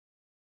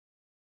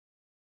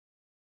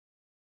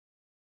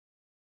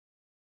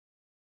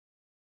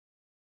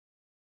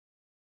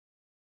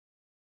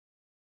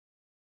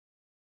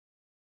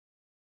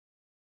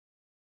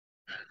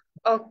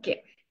Okay.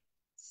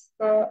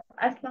 तो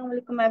अस्सलाम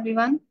वालेकुम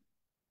एवरीवन।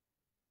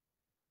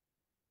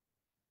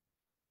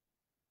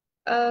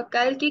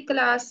 कल की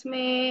क्लास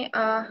में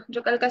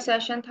जो कल का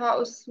सेशन था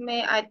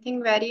उसमें आई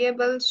थिंक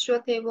वेरिएबल्स जो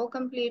थे वो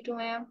कंप्लीट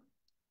हुए हैं।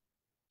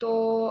 तो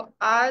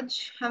आज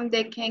हम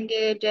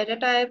देखेंगे डेटा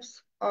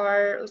टाइप्स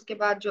और उसके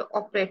बाद जो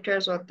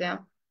ऑपरेटर्स होते हैं।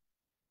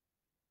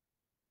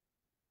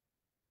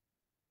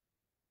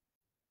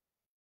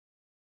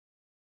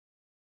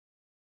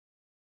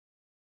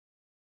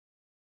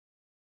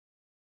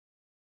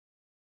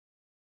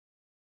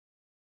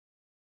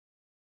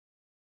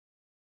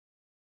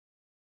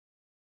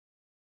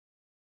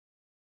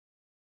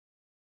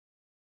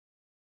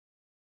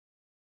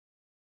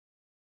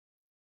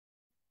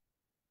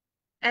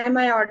 M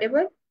I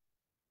audible?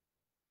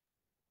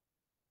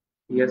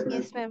 Yes ma'am.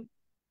 Yes ma'am.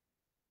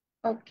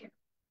 Okay,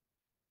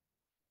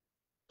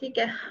 ठीक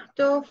है।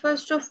 तो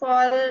फर्स्ट ऑफ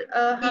ऑल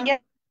ठीक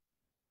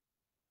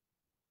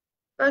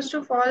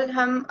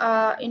हम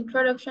है।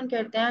 इंट्रोडक्शन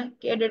करते हैं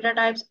कि डेटा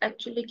टाइप्स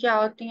एक्चुअली क्या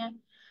होती हैं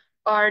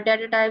और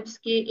डेटा टाइप्स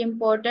की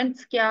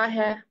इम्पोर्टेंस क्या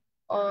है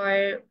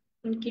और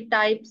उनकी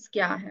टाइप्स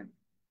क्या है।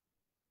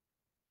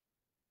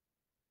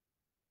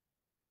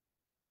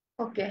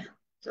 ओके।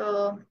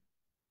 तो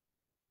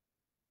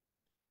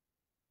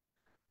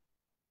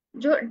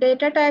जो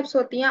डेटा टाइप्स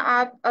होती हैं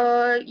आप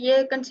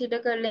ये कंसीडर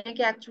कर लें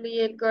कि एक्चुअली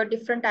एक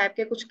डिफरेंट टाइप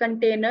के कुछ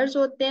कंटेनर्स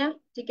होते हैं,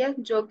 ठीक है,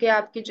 जो कि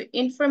आपकी जो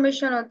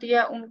इंफॉर्मेशन होती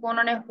है उनको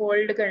उन्होंने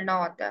होल्ड करना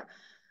होता है।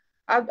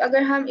 अब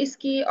अगर हम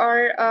इसकी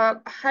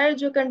और हर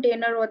जो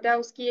कंटेनर होता है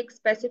उसकी एक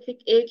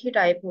स्पेसिफिक एक ही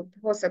टाइप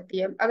हो सकती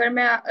है। अगर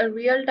मैं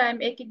रियल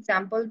टाइम एक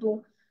एग्जांपल दूं,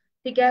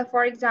 ठीक है,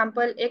 फॉर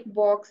एग्जांपल एक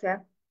बॉक्स है,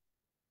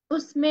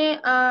 उसमें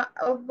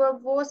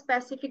वो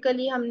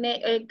स्पेसिफिकली हमने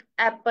एक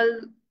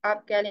एप्पल,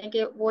 आप कह लें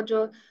कि वो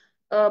जो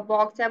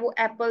बॉक्स है वो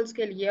एप्पल्स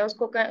के लिए है,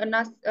 उसको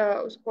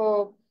उसको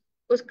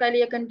उसका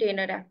लिए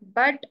कंटेनर है,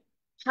 बट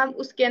हम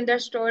उसके अंदर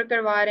स्टोर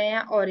करवा रहे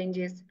हैं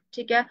ऑरेंजेस,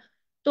 ठीक है।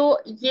 तो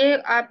ये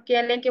आप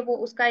कह लें कि वो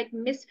उसका एक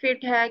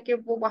मिसफिट है कि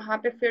वो वहां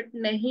पे फिट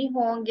नहीं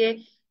होंगे।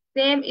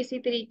 सेम इसी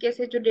तरीके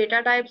से जो डेटा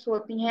टाइप्स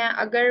होती हैं,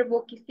 अगर वो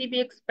किसी भी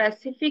एक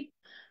स्पेसिफिक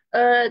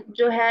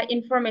जो है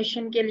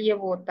इंफॉर्मेशन के लिए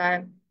वो होता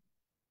है,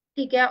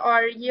 ठीक है,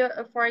 और ये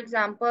फॉर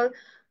एग्जांपल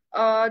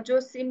जो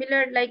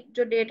सिमिलर लाइक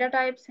जो डेटा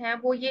टाइप्स हैं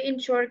वो ये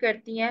इंश्योर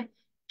करती हैं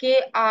कि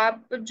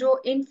आप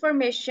जो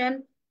इंफॉर्मेशन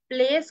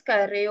प्लेस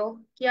कर रहे हो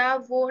क्या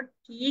वो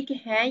ठीक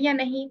है या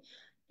नहीं,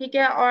 ठीक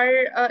है।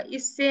 और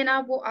इससे ना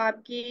वो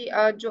आपकी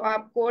जो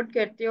आप कोड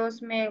करते हो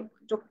उसमें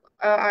जो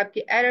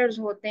आपके एरर्स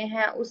होते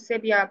हैं उससे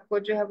भी आपको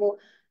जो है वो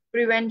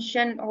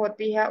प्रिवेंशन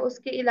होती है।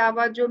 उसके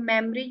अलावा जो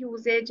मेमोरी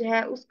यूजेज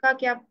है उसका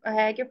क्या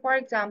है कि फॉर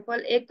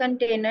एग्जांपल एक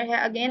कंटेनर है,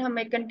 अगेन हम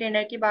एक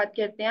कंटेनर की बात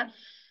करते हैं,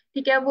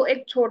 ठीक है, वो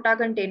एक छोटा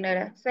कंटेनर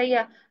है, सही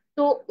है।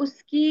 तो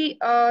उसकी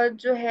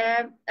जो है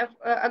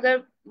अगर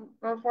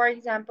फॉर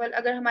एग्जांपल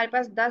अगर हमारे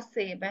पास 10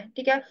 सेब है,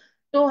 ठीक है,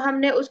 तो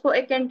हमने उसको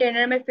एक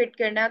कंटेनर में फिट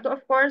करना है, तो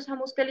ऑफ कोर्स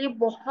हम उसके लिए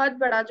बहुत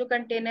बड़ा जो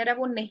कंटेनर है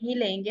वो नहीं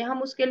लेंगे,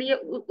 हम उसके लिए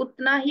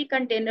उतना ही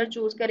कंटेनर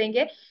चूज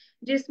करेंगे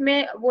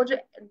जिसमें वो जो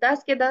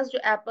 10 के 10 जो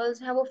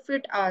एप्पल्स हैं वो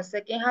फिट आ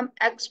सके। हम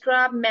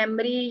एक्स्ट्रा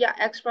मेमोरी या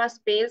एक्स्ट्रा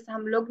स्पेस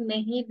हम लोग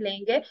नहीं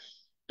लेंगे।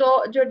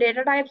 तो जो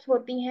डेटा टाइप्स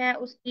होती हैं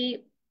उसकी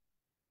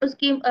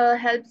उसकी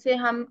हेल्प से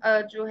हम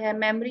जो है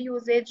मेमोरी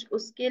यूजेज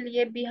उसके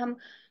लिए भी हम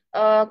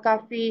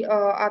काफी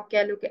आप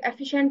कह लो कि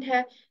एफिशिएंट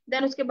है।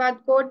 देन उसके बाद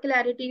कोड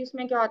क्लैरिटी,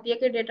 उसमें क्या होती है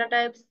कि data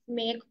types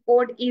make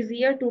code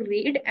easier to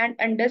read and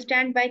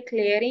understand by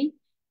clearing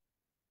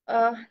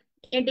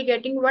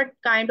indicating what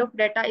kind of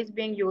data is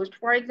being used.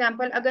 For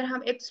example अगर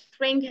हम एक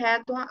स्ट्रिंग है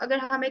तो अगर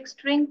हम एक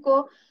स्ट्रिंग को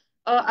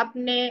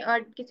अपने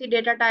किसी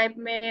डेटा टाइप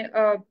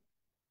में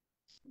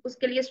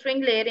उसके लिए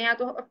स्ट्रिंग ले रहे हैं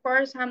तो ऑफ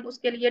कोर्स हम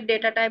उसके लिए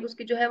डेटा टाइप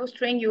उसकी जो है वो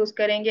स्ट्रिंग यूज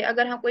करेंगे।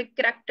 अगर हम कोई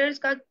करेक्टर्स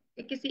का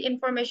किसी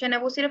इंफॉर्मेशन है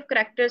वो सिर्फ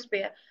करेक्टर्स पे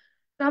है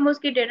तो हम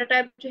उसकी डेटा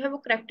टाइप जो है वो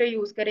करेक्टर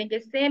यूज करेंगे।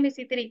 सेम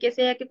इसी तरीके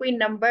से है कि कोई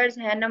नंबर्स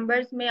हैं,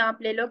 नंबर्स में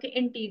आप ले लो कि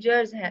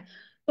इंटीजर्स हैं,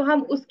 तो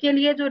हम उसके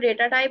लिए जो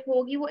डेटा टाइप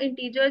होगी वो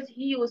इंटीजर्स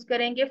ही यूज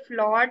करेंगे,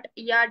 फ्लॉट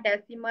या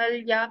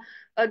डेसिमल या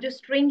जो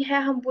स्ट्रिंग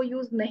है हम वो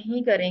यूज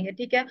नहीं करेंगे,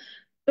 ठीक है।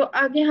 तो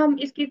आगे हम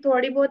इसकी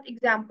थोड़ी बहुत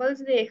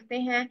एग्जांपल्स देखते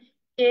हैं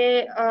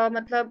कि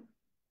मतलब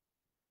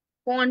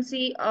कौन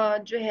सी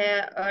जो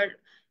है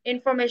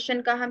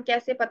इंफॉर्मेशन का हम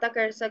कैसे पता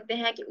कर सकते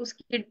हैं कि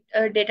उसकी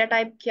डेटा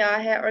टाइप क्या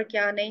है और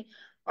क्या नहीं।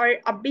 और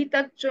अभी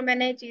तक जो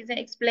मैंने चीजें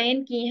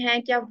एक्सप्लेन की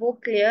हैं क्या वो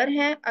क्लियर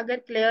हैं? अगर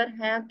क्लियर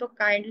हैं तो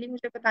काइंडली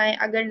मुझे बताएं,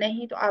 अगर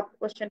नहीं तो आप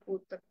क्वेश्चन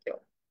पूछ सकते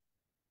हो।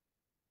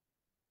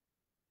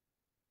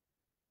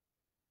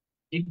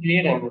 ये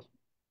क्लियर है मुझे।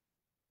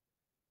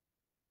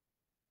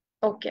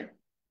 ओके।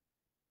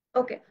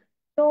 ओके।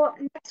 तो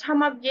नेक्स्ट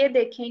हम अब ये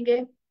देखेंगे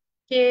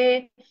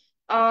कि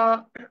अ,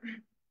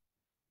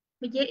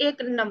 ये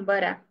एक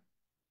नंबर है,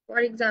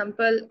 फॉर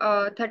एग्जाम्पल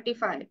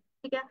 35,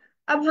 ठीक है।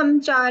 अब हम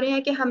चाह रहे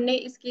हैं कि हमने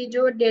इसकी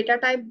जो डेटा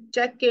टाइप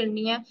चेक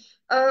करनी है।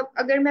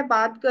 अगर मैं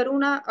बात करूँ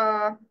ना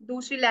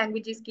दूसरी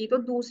लैंग्वेजेस की, तो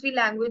दूसरी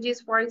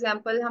लैंग्वेजेस फॉर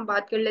एग्जांपल हम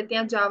बात कर लेते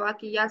हैं जावा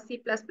की या C++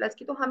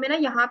 की, तो हमें ना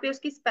यहाँ पे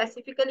उसकी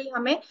स्पेसिफिकली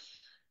हमें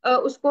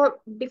उसको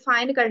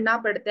डिफाइन करना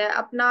पड़ता है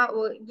अपना,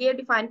 ये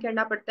डिफाइन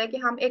करना पड़ता है कि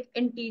हम एक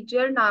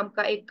इंटीजर नाम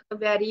का एक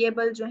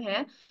वेरिएबल जो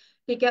है,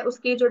 ठीक है,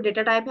 उसकी जो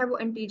डेटा टाइप है वो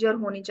इंटीजर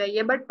होनी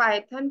चाहिए। बट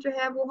पाइथन जो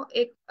है वो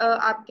एक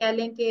आप कह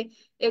लें कि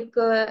एक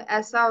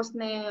ऐसा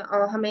उसने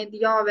हमें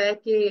दिया हुआ है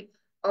कि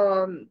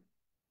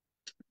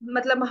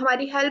मतलब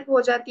हमारी हेल्प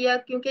हो जाती है,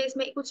 क्योंकि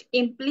इसमें कुछ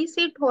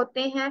इम्प्लिसिट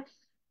होते हैं,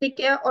 ठीक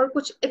है, और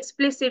कुछ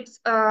एक्सप्लिसिट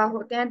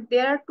होते हैं।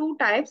 देयर आर टू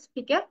टाइप्स,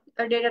 ठीक है,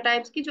 डेटा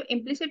टाइप्स की, जो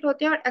इम्प्लिसिट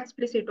होते हैं और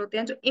एक्सप्लिसिट होते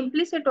हैं। जो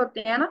इम्प्लिसिट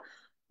होते हैं ना,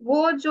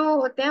 वो जो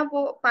होते हैं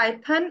वो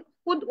पाइथन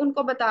खुद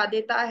उनको बता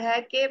देता है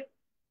कि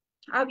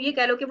आप ये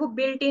कह लो कि वो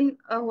बिल्ट इन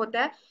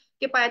होता है,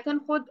 कि पाइथन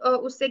खुद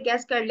उससे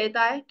गैस कर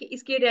लेता है कि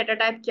इसकी डेटा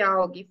टाइप क्या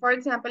होगी। फॉर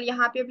एग्जांपल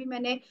यहाँ पे भी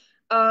मैंने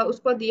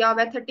उसको दिया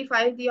हुआ है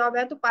 35 दिया हुआ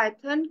है, तो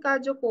पाइथन का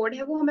जो कोड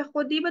है वो हमें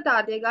खुद ही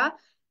बता देगा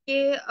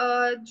कि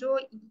जो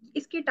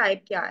इसकी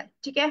टाइप क्या है,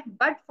 ठीक है।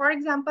 बट फॉर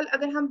एग्जांपल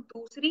अगर हम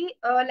दूसरी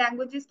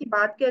लैंग्वेजेस की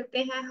बात करते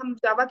हैं, हम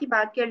जावा की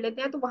बात कर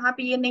लेते हैं, तो वहां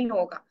पे ये नहीं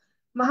होगा।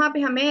 वहां पे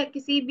हमें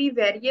किसी भी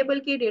वेरिएबल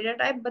की डेटा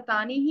टाइप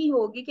बतानी ही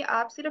होगी, कि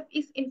आप सिर्फ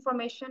इस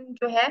इंफॉर्मेशन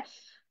जो है,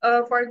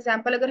 फॉर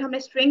एग्जाम्पल अगर हमें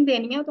स्ट्रिंग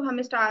देनी है तो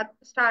हमें स्टार्ट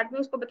स्टार्ट में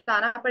उसको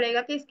बताना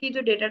पड़ेगा कि इसकी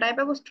जो डेटा टाइप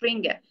है वो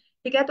स्ट्रिंग है,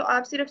 ठीक है। तो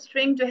आप सिर्फ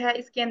स्ट्रिंग जो है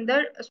इसके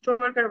अंदर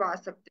स्टोर करवा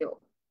सकते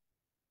हो।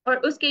 और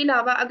उसके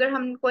अलावा अगर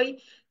हम कोई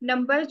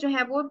नंबर जो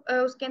है वो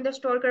उसके अंदर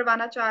स्टोर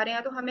करवाना चाह रहे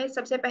हैं, तो हमें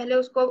सबसे पहले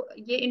उसको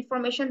ये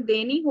इंफॉर्मेशन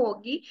देनी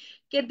होगी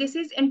कि दिस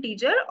इज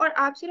इंटीजर, और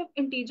आप सिर्फ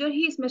इंटीजर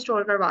ही इसमें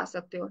स्टोर करवा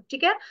सकते हो,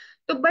 ठीक है।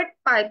 तो बट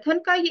पाइथन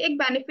का ये एक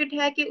बेनिफिट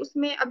है कि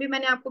उसमें अभी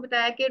मैंने आपको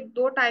बताया कि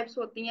दो टाइप्स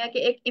होती हैं,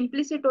 कि एक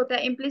इम्प्लिसिट होता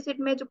है। इम्प्लिसिट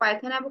में जो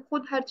पाइथन है वो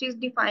खुद हर चीज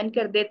डिफाइन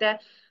कर देता है,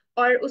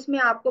 और उसमें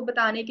आपको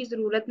बताने की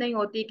जरूरत नहीं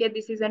होती कि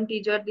this is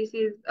integer, this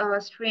is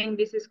string,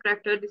 this is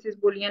character, this is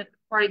Boolean,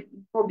 for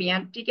वो भी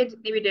हैं, ठीक है,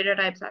 जितनी भी डेटा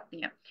टाइप्स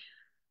आती हैं।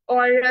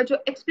 और जो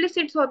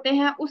एक्सप्लिसिट्स होते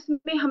हैं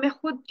उसमें हमें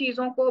खुद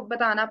चीजों को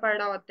बताना पड़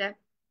रहा होता है।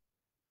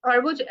 और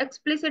वो जो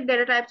एक्सप्लिसिट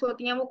डेटा टाइप्स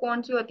होती हैं वो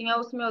कौन सी होती हैं,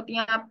 उसमें होती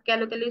हैं, आप कह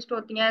लो कि लिस्ट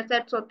होती हैं,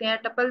 सेट्स होते हैं,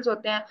 टपल्स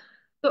होते हैं।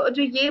 तो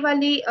जो ये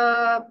वाली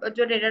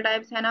जो डेटा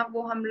टाइप्स है ना,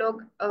 वो हम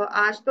लोग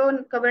आज तो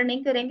कवर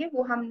नहीं करेंगे,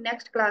 वो हम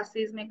नेक्स्ट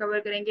क्लासेस में कवर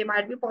करेंगे।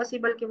 माइट भी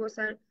पॉसिबल कि वो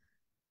सर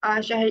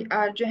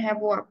शहर जो है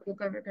वो आपको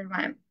कवर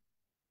करवाएं,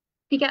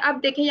 ठीक है। अब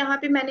देखें यहाँ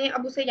पे मैंने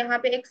अब उसे यहाँ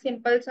पे एक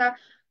सिंपल सा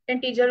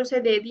इंटीजर उसे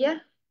दे दिया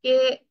कि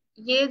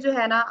ये जो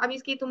है ना, अब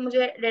इसकी तुम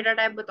मुझे डेटा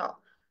टाइप बताओ।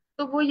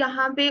 तो वो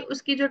यहाँ पे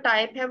उसकी जो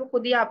टाइप है वो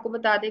खुद ही आपको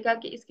बता देगा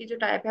कि इसकी जो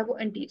टाइप है वो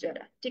इंटीजर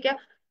है, ठीक है।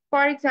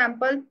 फॉर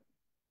एग्जाम्पल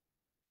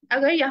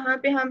अगर यहाँ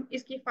पे हम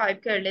इसकी 5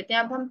 कर लेते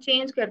हैं, अब हम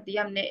चेंज कर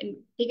दिया हमने,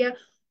 ठीक है।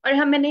 और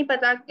हमें नहीं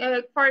पता,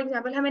 फॉर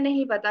एग्जांपल हमें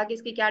नहीं पता कि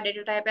इसकी क्या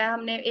डेटा टाइप है,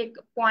 हमने एक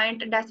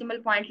पॉइंट डेसिमल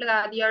पॉइंट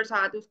लगा दिया और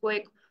साथ उसको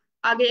एक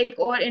आगे एक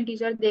और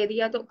इंटीजर दे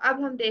दिया। तो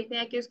अब हम देखते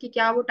हैं कि उसकी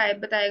क्या वो टाइप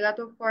बताएगा।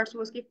 तो फर्स्ट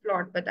वो उसकी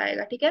फ्लोट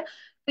बताएगा, ठीक है।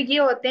 तो ये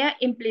होते हैं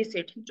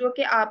इम्प्लिसिट, जो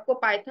कि आपको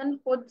पाइथन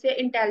खुद से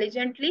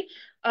इंटेलिजेंटली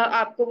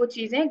आपको वो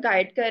चीजें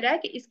गाइड कर रहा है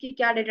कि इसकी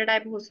क्या डेटा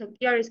टाइप हो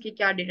सकती है और इसकी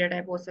क्या डेटा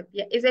टाइप हो सकती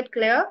है। Is it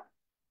clear?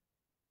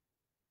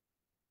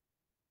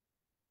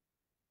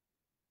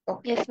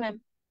 Okay. Yes ma'am.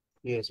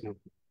 Yes ma'am.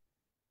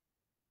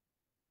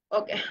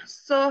 Okay,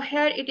 so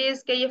here it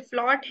is कि ये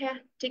फ्लॉट है,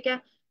 ठीक है।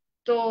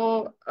 तो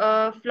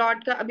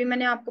फ्लॉट का अभी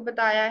मैंने आपको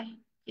बताया है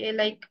कि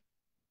लाइक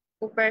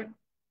ऊपर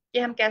कि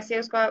हम कैसे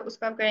उसका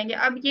उसका करेंगे।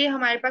 अब ये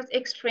हमारे पास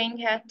एक स्ट्रिंग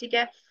है, ठीक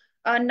है।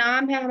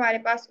 नाम है हमारे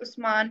पास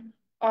उस्मान,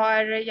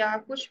 और या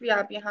कुछ भी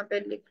आप यहाँ पे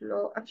लिख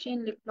लो,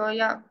 अफशीन लिख लो,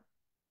 या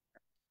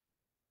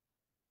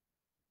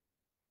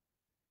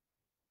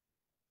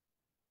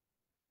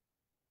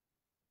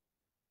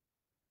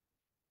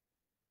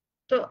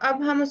तो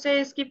अब हम उसे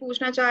इसकी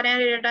पूछना चाह रहे हैं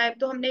डेटा टाइप।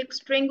 तो हमने एक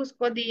स्ट्रिंग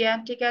उसको दी है,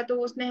 ठीक है। तो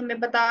उसने हमें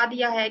बता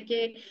दिया है कि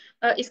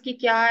इसकी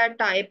क्या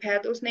टाइप है,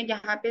 तो उसने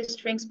यहाँ पे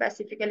स्ट्रिंग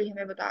स्पेसिफिकली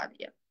हमें बता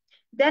दिया।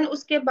 देन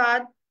उसके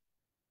बाद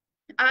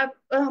आप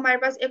हमारे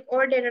पास एक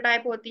और डेटा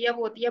टाइप होती है,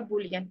 वो होती है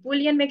बुलियन।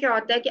 बुलियन में क्या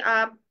होता है कि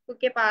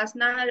आपके पास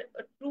ना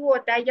ट्रू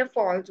होता है या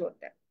फॉल्स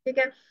होता है, ठीक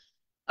है।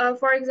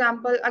 फॉर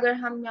एग्जाम्पल अगर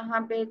हम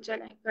यहाँ पे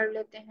चलें कर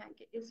लेते हैं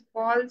कि इस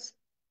फॉल्स,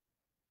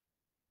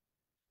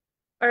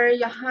 और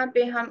यहाँ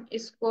पे हम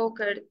इसको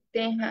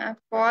करते हैं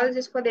फॉल्स,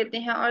 इसको देते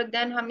हैं, और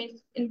देन हम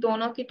इन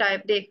दोनों की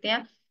टाइप देखते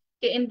हैं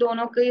कि इन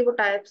दोनों की वो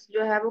टाइप्स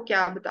जो है वो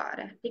क्या बता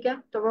रहे हैं, ठीक है।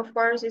 तो वो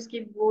फर्स्ट इसकी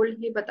बुल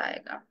ही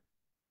बताएगा।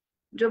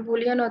 जो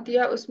बुलियन होती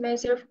है उसमें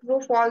सिर्फ ट्रू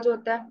फॉल्स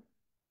होता है।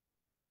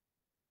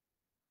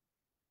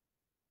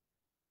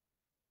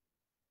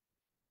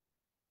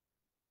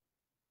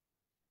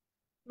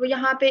 वो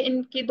यहाँ पे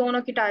इनकी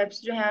दोनों की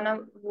टाइप्स जो है ना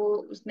वो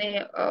उसने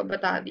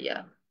बता दिया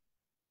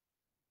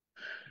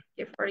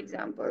कि for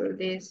example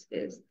this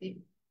is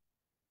the,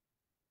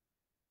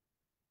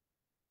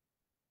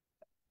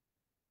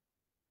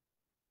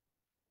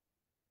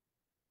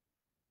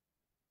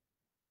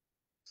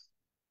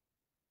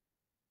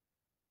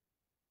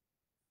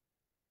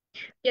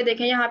 ये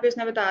देखें यहाँ पे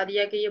उसने बता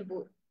दिया कि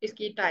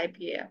इसकी टाइप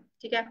ये है,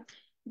 ठीक है।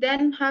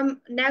 देन हम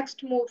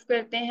नेक्स्ट मूव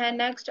करते हैं।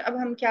 नेक्स्ट अब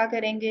हम क्या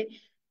करेंगे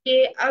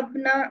कि अब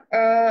ना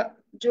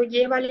जो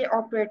ये वाले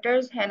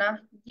ऑपरेटर्स है ना,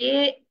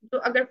 ये जो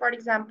अगर फॉर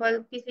एग्जांपल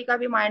किसी का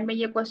भी माइंड में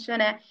ये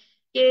क्वेश्चन है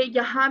कि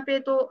यहाँ पे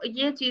तो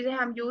ये चीजें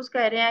हम यूज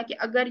कर रहे हैं कि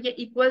अगर ये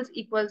इक्वल्स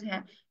इक्वल्स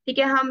हैं, ठीक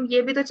है, हम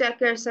ये भी तो चेक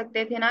कर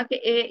सकते थे ना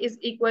कि ए इज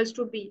इक्वल्स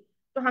टू बी।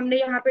 तो हमने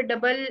यहाँ पे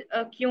डबल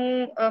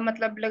क्यों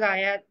मतलब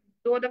लगाया है?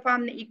 दो दफा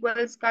हमने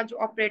इक्वल्स का जो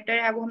ऑपरेटर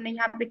है वो हमने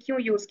यहाँ पे क्यों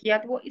यूज किया?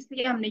 तो वो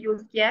इसलिए हमने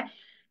यूज किया है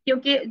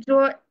क्योंकि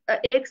जो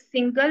एक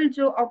सिंगल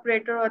जो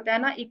ऑपरेटर होता है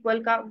ना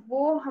इक्वल का,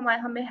 वो हमें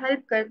हमें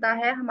हेल्प करता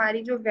है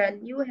हमारी जो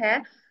वैल्यू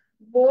है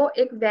वो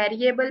एक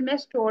वेरिएबल में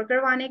स्टोर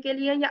करवाने के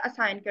लिए या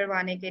असाइन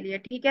करवाने के लिए,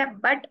 ठीक है।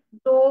 बट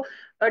तो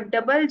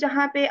डबल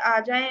जहाँ पे आ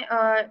जाए,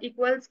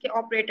 इक्वल्स के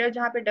ऑपरेटर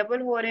जहाँ पे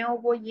डबल हो रहे हो,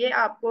 वो ये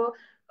आपको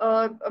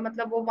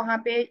मतलब वो वहां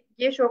पे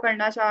ये शो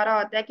करना चाह रहा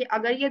होता है कि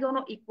अगर ये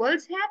दोनों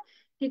इक्वल्स हैं,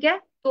 ठीक है,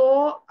 तो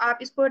आप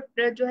इसको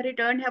जो है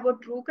रिटर्न है वो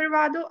ट्रू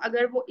करवा दो,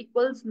 अगर वो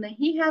इक्वल्स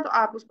नहीं है तो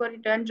आप उसको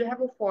रिटर्न जो है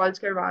वो फॉल्स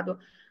करवा दो।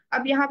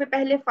 अब यहाँ पे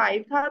पहले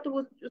 5 था तो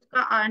वो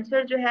उसका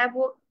आंसर जो है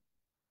वो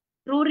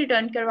ट्रू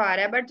रिटर्न करवा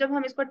रहा है, बट जब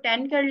हम इसको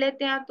 10 कर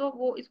लेते हैं तो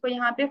वो इसको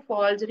यहाँ पे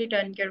फॉल्स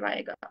रिटर्न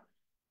करवाएगा,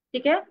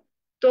 ठीक है।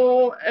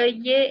 तो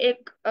ये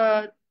एक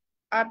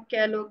आप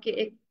कह लो कि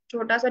एक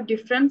छोटा सा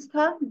डिफरेंस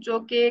था जो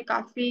कि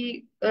काफी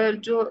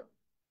जो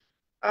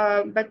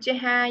बच्चे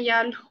हैं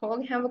या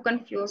लोग हैं वो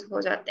कंफ्यूज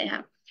हो जाते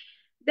हैं।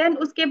 देन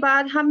उसके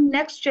बाद हम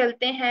नेक्स्ट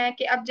चलते हैं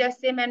कि अब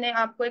जैसे मैंने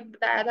आपको एक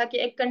बताया था कि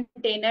एक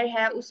कंटेनर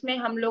है, उसमें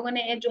हम लोगों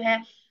ने जो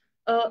है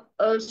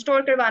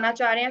स्टोर करवाना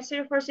चाह रहे हैं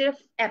सिर्फ और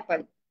सिर्फ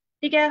एप्पल,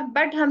 ठीक है।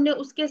 बट हमने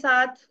उसके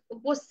साथ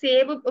वो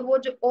सेब, वो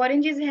जो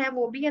ऑरेंजेस हैं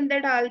वो भी अंदर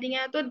डाल दिए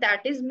हैं, तो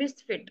दैट इज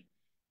मिसफिट,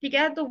 ठीक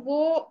है। तो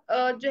वो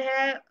जो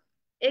है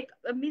एक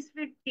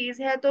मिसफिट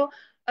चीज है। तो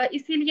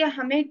इसीलिए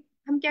हमें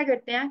हम क्या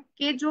करते हैं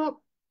कि जो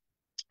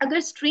अगर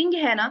स्ट्रिंग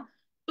है ना,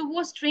 तो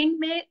वो स्ट्रिंग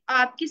में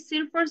आपकी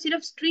सिर्फ और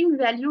सिर्फ स्ट्रिंग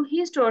वैल्यू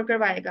ही स्टोर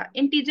करवाएगा,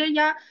 इंटीजर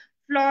या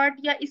फ्लॉट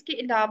या इसके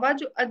अलावा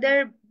जो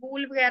अदर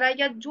बूल वगैरह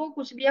या जो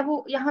कुछ भी है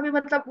वो यहाँ पे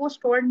मतलब वो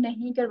स्टोर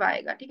नहीं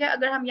करवाएगा, ठीक है।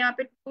 अगर हम यहाँ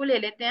पे ट्रू ले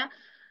लेते हैं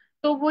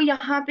तो वो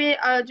यहाँ पे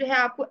जो है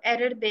आपको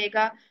एरर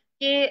देगा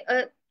कि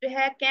जो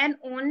है can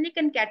only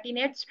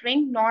concatenate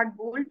string not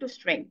bull to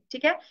string,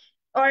 ठीक है।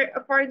 और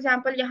फॉर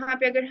एग्जांपल यहाँ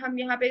पे अगर हम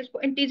यहाँ पे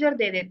इसको इंटीजर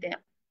दे देते हैं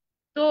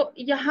तो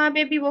यहाँ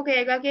पे भी वो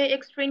कहेगा कि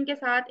एक स्ट्रिंग के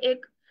साथ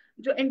एक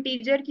जो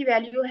इंटीजर की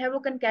वैल्यू है वो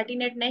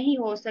कंकैटिनेट नहीं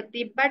हो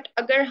सकती। बट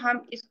अगर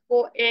हम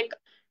इसको एक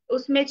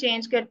उसमें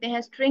चेंज करते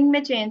हैं, स्ट्रिंग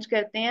में चेंज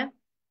करते हैं,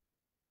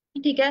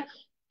 ठीक है,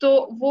 तो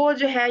वो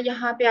जो है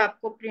यहाँ पे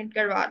आपको प्रिंट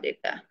करवा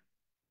देता है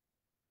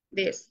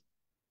दिस।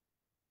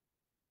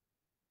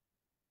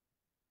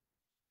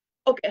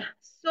 ओके,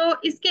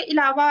 सो इसके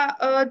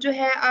अलावा जो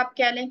है आप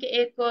कह लें कि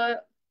एक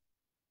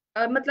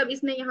मतलब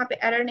इसने यहाँ पे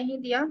एरर नहीं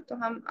दिया, तो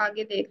हम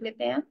आगे देख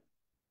लेते हैं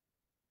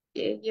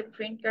कि ये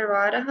प्रिंट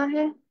करवा रहा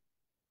है।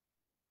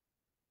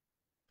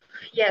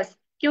 यस,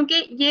 क्योंकि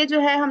ये जो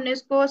है हमने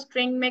इसको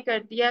स्ट्रिंग में कर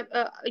दिया।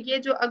 ये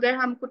जो अगर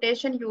हम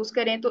कोटेशन यूज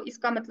करें तो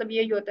इसका मतलब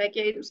यही होता है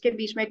कि उसके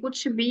बीच में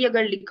कुछ भी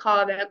अगर लिखा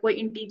हुआ है, कोई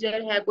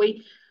इंटीजर है, कोई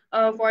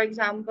फॉर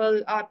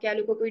एग्जांपल आप कह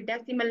लो कोई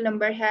डेसिमल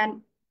नंबर है,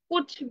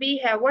 कुछ भी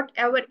है, वट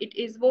एवर इट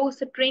इज, वो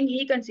स्ट्रिंग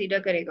ही कंसीडर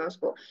करेगा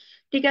उसको,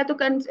 ठीक है।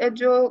 तो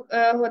जो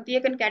होती है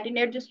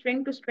कंकैटिनेट, जो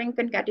स्ट्रिंग टू स्ट्रिंग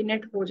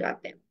कंकैटिनेट हो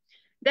जाते हैं।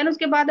 देन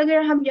उसके बाद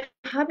अगर हम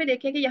यहाँ पे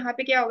देखें कि यहाँ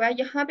पे क्या हुआ है,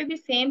 यहाँ पे भी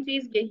सेम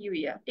चीज यही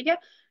हुई है, ठीक है।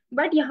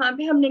 बट यहाँ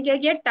पे हमने क्या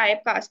किया,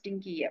 टाइप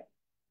कास्टिंग की है।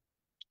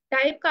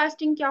 टाइप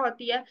कास्टिंग क्या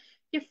होती है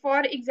कि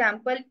फॉर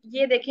एग्जाम्पल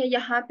ये देखें,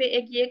 यहाँ पे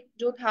एक ये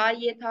जो था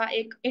ये था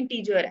एक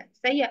इंटीजर है,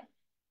 सही है।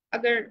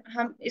 अगर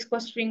हम इसको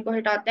स्ट्रिंग को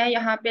हटाते हैं,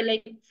 यहाँ पे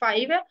लाइक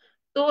 5 है,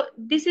 तो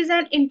दिस इज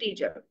एन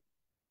इंटीजर,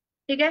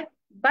 ठीक है।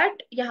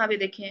 बट यहाँ पे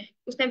देखें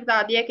उसने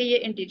बता दिया कि ये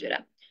इंटीजर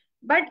है।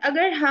 बट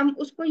अगर हम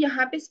उसको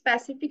यहाँ पे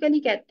स्पेसिफिकली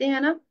कहते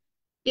हैं ना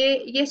कि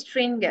ये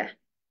स्ट्रिंग है,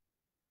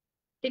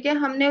 ठीक है,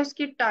 हमने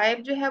उसकी टाइप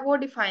जो है वो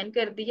डिफाइन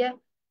कर दी है,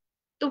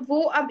 तो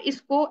वो अब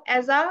इसको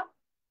as a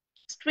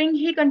string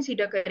he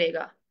consider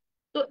करेगा।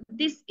 तो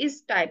दिस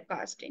इज टाइप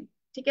कास्टिंग,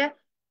 ठीक है।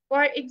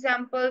 फॉर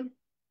एग्जाम्पल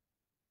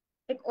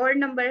एक और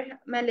नंबर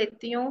मैं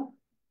लेती हूँ,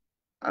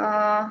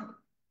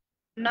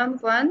 num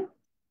 1,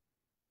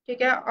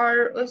 ठीक है, और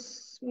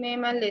उसमें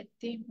मैं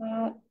लेती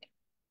हूँ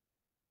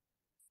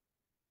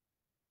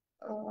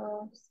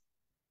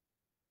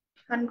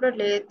 100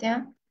 ले लेते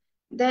हैं।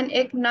 देन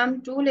एक num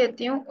 2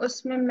 लेती हूँ,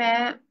 उसमें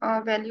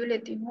मैं वैल्यू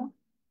लेती हूँ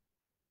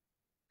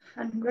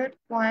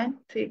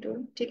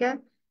 100.32, ठीक है।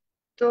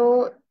 तो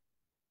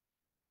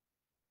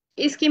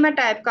इसकी मैं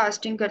टाइप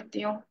कास्टिंग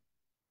करती हूँ।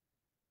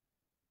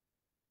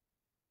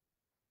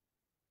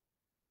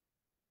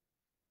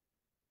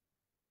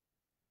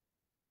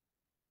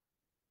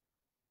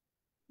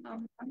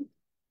 num 1,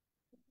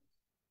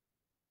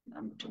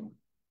 num 2,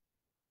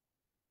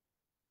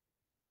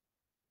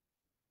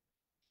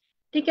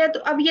 ठीक है। तो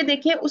अब ये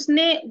देखिए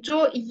उसने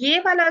जो ये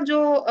वाला जो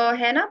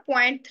है ना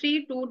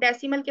 0.32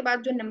 डेसिमल के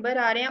बाद जो नंबर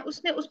आ रहे हैं,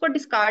 उसने उसको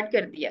डिस्कार्ड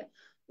कर दिया।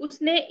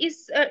 उसने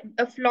इस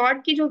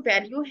फ्लॉट की जो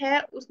वैल्यू है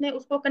उसने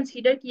उसको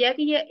कंसीडर किया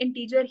कि ये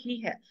इंटीजर ही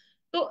है।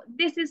 तो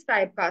दिस इज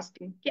टाइप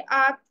कास्टिंग कि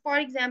आप फॉर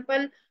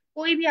एग्जांपल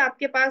कोई भी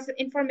आपके पास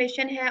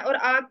इंफॉर्मेशन है और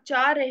आप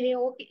चाह रहे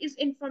हो कि इस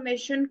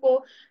इंफॉर्मेशन को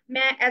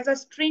मैं एज अ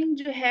स्ट्रिंग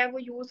जो है वो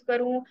यूज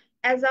करूं,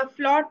 as a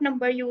float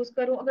number use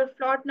करूं, अगर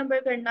फ्लॉट नंबर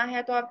करना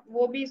है तो आप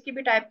वो भी इसकी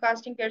भी टाइप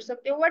कास्टिंग कर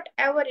सकते हो। वट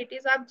एवर इट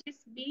इज, आप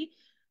जिस भी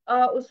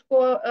उसको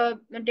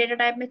डेटा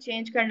टाइप में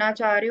चेंज करना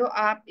चाह रहे हो,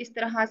 आप इस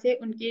तरह से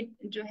उनकी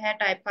जो है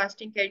टाइप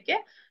कास्टिंग करके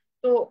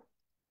तो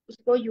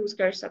उसको यूज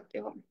कर सकते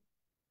हो।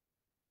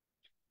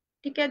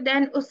 ठीक है,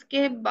 देन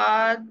उसके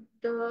बाद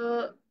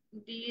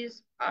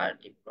these are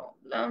the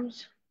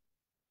problems.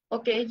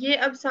 Okay, ये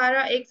अब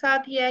सारा एक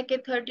साथ ही है कि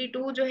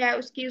 32 जो है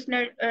उसकी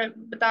उसने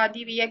बता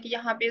दी हुई है कि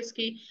यहाँ पे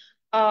उसकी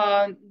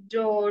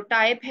जो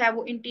टाइप है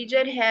वो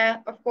इंटीजर है,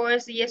 ऑफ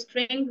कोर्स ये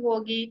स्ट्रिंग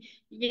होगी,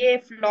 ये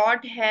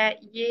फ्लॉट है,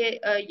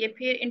 ये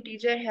फिर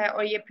इंटीजर है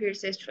और ये फिर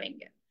से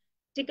स्ट्रिंग है।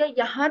 ठीक है,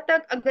 यहाँ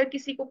तक अगर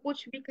किसी को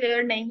कुछ भी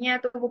क्लियर नहीं है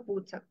तो वो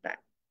पूछ सकता है,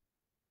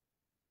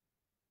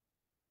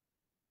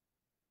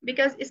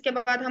 बिकॉज इसके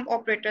बाद हम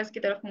ऑपरेटर्स की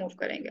तरफ मूव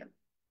करेंगे।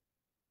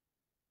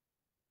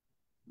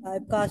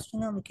 टाइप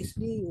कास्टिंग हम किस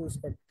लिए यूज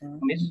करते हैं?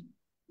 मिस,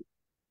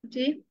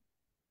 जी।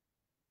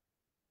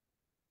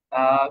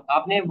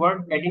 आपने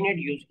वर्ड कैटिनेट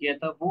यूज किया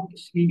था, वो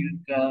किस लिए यूज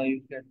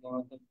करते हैं,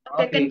 मतलब कहाँ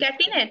ओके, पे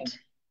कंकैटिनेट। जी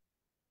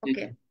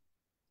ओके। जी।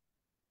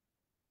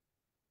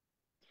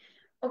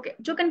 ओके,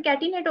 जो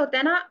कंकैटिनेट होता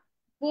है ना,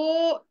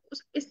 वो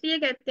इसलिए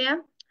कहते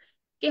हैं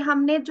कि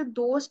हमने जो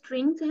दो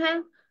स्ट्रिंग्स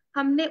हैं,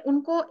 हमने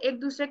उनको एक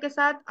दूसरे के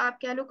साथ आप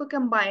कह लो को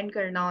कंबाइन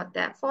करना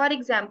होता है। फॉर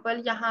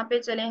एग्जांपल यहाँ पे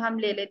चले हम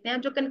ले लेते हैं,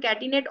 जो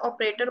कंकैटिनेट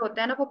ऑपरेटर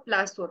होता है ना वो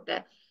प्लस होता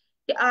है,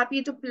 कि आप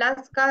ये जो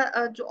प्लस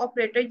का जो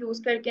ऑपरेटर यूज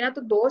करके ना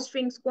तो दो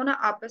स्ट्रिंग्स को ना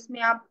आपस में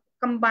आप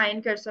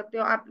कंबाइन कर सकते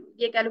हो, आप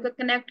ये कह लो कि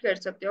कनेक्ट कर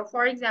सकते हो।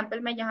 फॉर एग्जांपल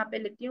मैं यहाँ पे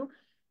लेती हूँ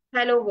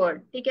हेलो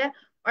वर्ल्ड, ठीक है,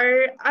 और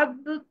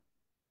अब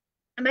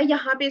मैं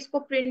यहाँ पे इसको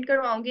प्रिंट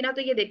करवाऊंगी ना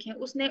तो ये देखें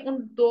उसने उन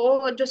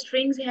दो जो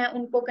स्ट्रिंग्स हैं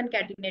उनको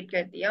कंकैटिनेट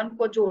कर दिया,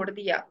 उनको जोड़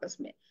दिया आपस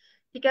में।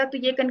 ठीक है, तो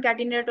ये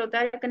कंकैटिनेट होता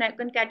है,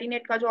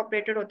 कंकैटिनेट का जो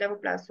ऑपरेटर होता है वो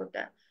प्लस होता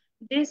है।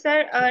 जी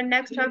सर,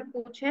 नेक्स्ट आप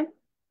पूछें।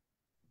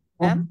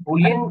 वो मैम।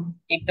 बुलियन,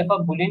 एक दफा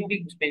बुलियन भी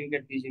एक्सप्लेन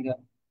कर दीजिएगा,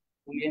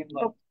 बुलियन के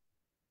बारे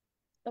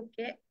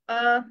ओके।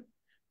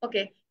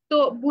 ओके,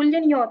 तो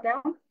बुलियन ये होता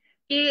है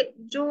कि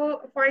जो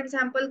फॉर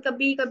एग्जांपल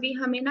कभी कभी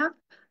हमें ना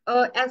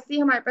ऐसी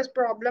हमारे पास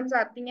प्रॉब्लम्स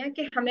आती हैं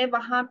कि हमें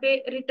वहां पे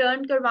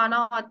रिटर्न करवाना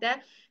होता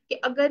है कि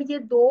अगर ये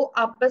दो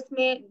आपस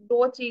में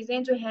दो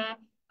चीजें जो हैं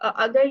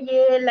अगर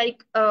ये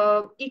लाइक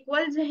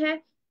इक्वल्स हैं,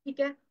 ठीक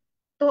है,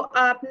 तो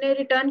आपने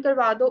रिटर्न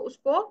करवा दो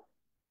उसको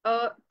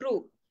ट्रू।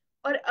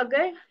 और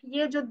अगर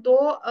ये जो दो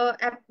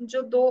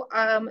जो दो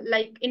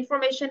लाइक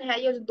इंफॉर्मेशन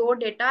है, ये जो दो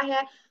डेटा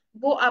है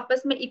वो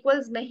आपस में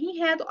इक्वल्स नहीं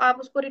है तो आप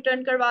उसको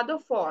रिटर्न करवा दो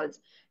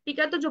फॉल्स। ठीक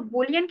है, तो जो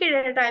बुलियन की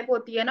डेटा टाइप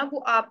होती है ना वो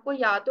आपको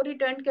या तो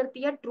रिटर्न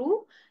करती है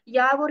ट्रू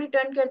या वो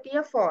रिटर्न करती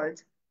है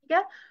फॉल्स। ठीक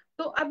है,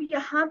 तो अब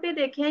यहाँ पे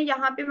देखें,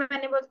 यहाँ पे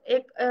मैंने बस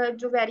एक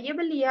जो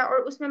वेरिएबल लिया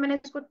और उसमें मैंने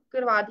इसको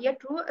करवा दिया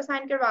ट्रू,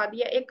 असाइन करवा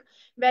दिया, एक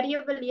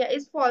वेरिएबल लिया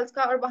इस फॉल्स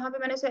का और वहां पे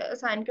मैंने उसे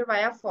असाइन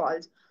करवाया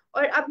फॉल्स।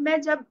 और अब मैं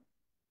जब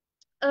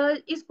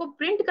इसको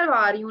प्रिंट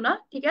करवा रही हूँ ना,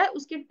 ठीक है,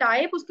 उसकी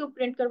टाइप उसको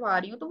प्रिंट करवा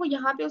रही हूँ तो वो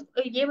यहाँ पे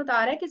ये बता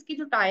रहा है कि इसकी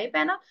जो टाइप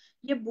है ना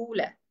ये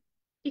बूल है।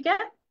 ठीक है,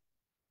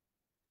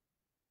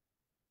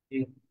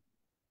 में।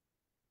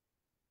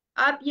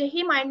 आप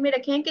यही माइंड में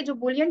रखें कि जो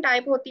बुलियन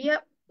टाइप होती है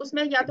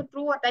उसमें या तो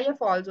ट्रू होता है या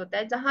फॉल्स होता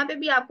है, जहां पे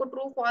भी आपको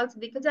ट्रू फॉल्स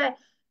दिख जाए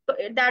तो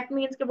दैट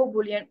मीन्स कि वो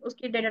बुलियन,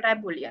 उसकी डेटा टाइप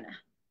बुलियन है।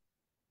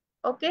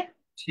 ओके।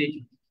 ठीक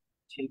है,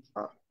 ठीक।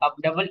 अब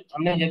डबल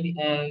हमने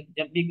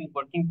जब भी कोई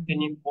वर्किंग के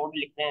लिए कोड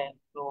लिखते हैं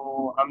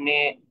तो हमने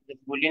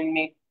बूलियन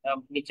में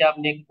नीचे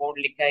आपने एक कोड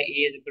लिखा है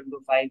ए इज इक्वल टू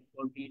 5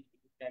 और बी इज इक्वल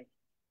टू 10।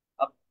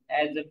 अब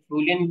एज ए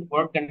बूलियन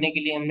वर्क करने के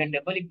लिए हमने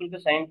डबल इक्वल का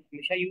साइन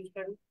हमेशा यूज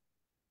करना।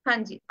 हाँ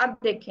जी, अब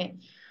देखें,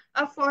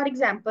 अब फॉर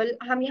एग्जांपल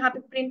हम यहाँ पे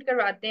प्रिंट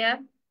करवाते हैं,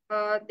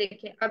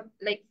 देखें अब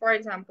लाइक फॉर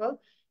एग्जांपल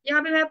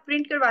यहाँ पे मैं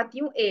प्रिंट करवाती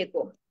हूँ ए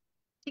को।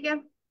 ठीक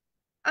है,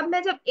 अब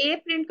मैं जब ए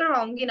प्रिंट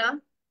करवाऊंगी ना,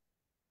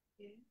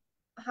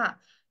 हाँ,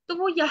 तो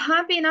वो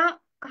यहाँ पे ना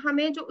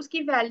हमें जो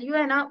उसकी वैल्यू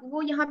है ना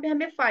वो यहाँ पे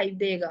हमें 5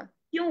 देगा।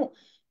 क्यों?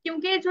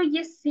 क्योंकि जो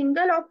ये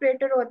सिंगल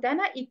ऑपरेटर होता है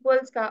ना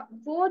इक्वल्स का,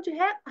 वो जो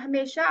है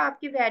हमेशा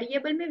आपके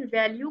वेरिएबल में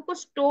वैल्यू को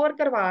स्टोर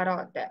करवा रहा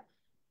होता है।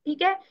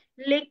 ठीक है,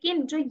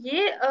 लेकिन जो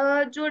ये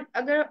जो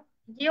अगर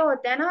ये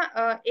होता है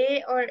ना ए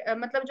और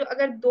मतलब जो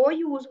अगर दो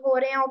यूज हो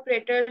रहे हैं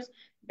ऑपरेटर्स,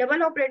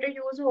 डबल ऑपरेटर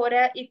यूज हो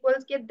रहा है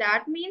इक्वल्स के,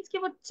 दैट मीन्स कि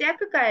वो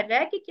चेक कर रहा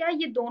है कि क्या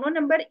ये दोनों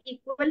नंबर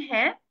इक्वल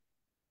हैं,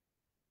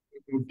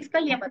 इसका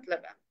ये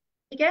मतलब है।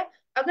 ठीक है,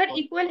 अगर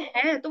इक्वल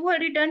है तो वो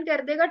रिटर्न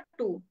कर देगा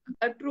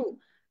ट्रू,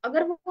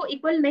 अगर वो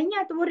इक्वल नहीं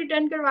है तो वो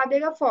रिटर्न करवा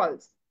देगा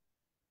फॉल्स।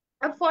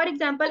 अब फॉर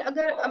एग्जांपल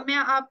अगर मैं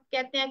आप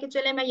कहते हैं कि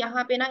चले मैं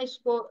यहाँ पे ना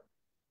इसको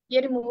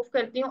ये रिमूव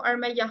करती हूँ और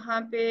मैं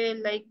यहाँ पे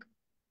लाइक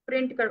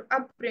प्रिंट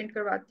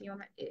करवाती हूँ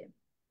मैं ए,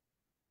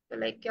 तो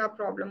लाइक क्या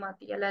प्रॉब्लम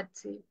आती है, let's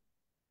see.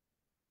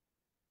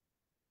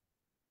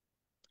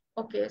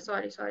 Okay,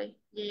 sorry sorry,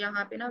 ये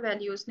यहाँ पे ना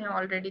वैल्यूज ने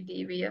ऑलरेडी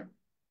दी हुई है।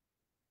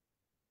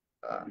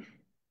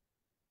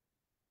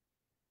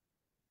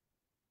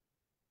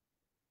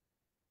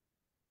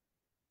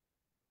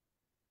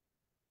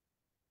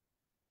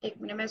 एक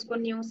मिनट, मैं इसको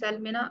न्यू सेल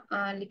में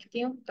ना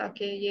लिखती हूँ,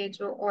 ताकि ये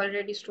जो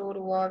ऑलरेडी स्टोर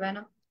हुआ हुआ है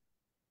ना।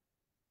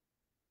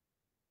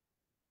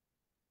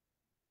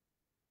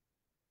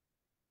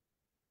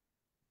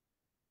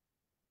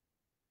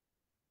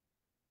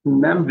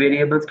 मैम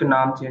वेरिएबल्स के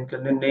नाम चेंज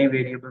करने, नए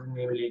वेरिएबल्स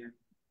नेम लिए।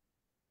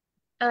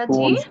 जी।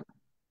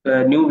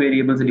 कौन न्यू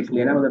वेरिएबल्स लिख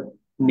लिए ना, मतलब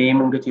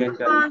नेम उनके चेंज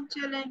करने। हाँ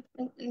चलें,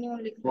 न्यू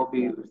लिख वो लेते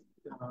भी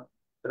हैं। हाँ,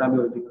 तरह भी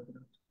हो जाएगा।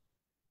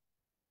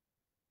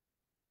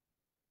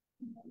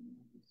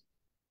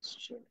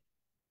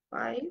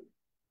 फाइव,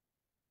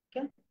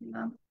 क्या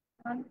नाम,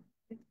 नाम,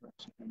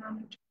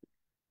 नाम।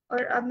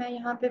 और अब मैं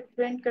यहाँ पे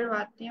प्रिंट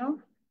करवाती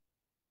हूँ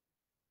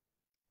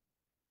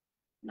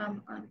नाम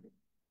मकान।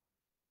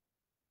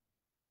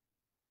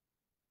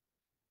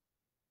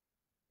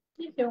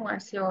 ये क्यों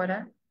ऐसे हो रहा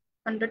है?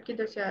 100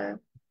 किधर से आया?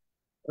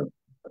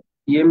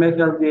 ये मेरे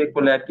ख्याल से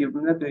कोलैब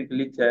में ना कोई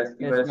ग्लिच है,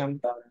 इसकी यस वजह से मैम।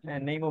 बता रहा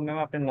नहीं वो मैम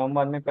आपने नॉर्म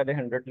बाद में पहले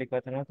 100 लिखा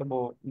था ना, तो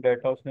वो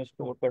डाटा उसने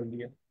स्टोर कर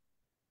दिया,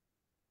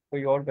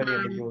 कोई और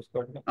वेरिएबल यूज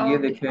कर लिया। है। ये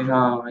ओके। देखें,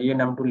 हाँ ये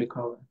नम टू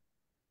लिखा हुआ है।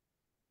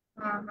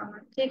 हाँ हाँ हाँ,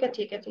 ठीक है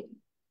ठीक है ठीक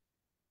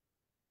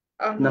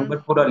है।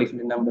 नंबर पूरा लिख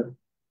लें, नंबर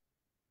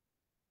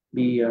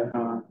बी है,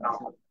 हाँ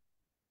ऐसे।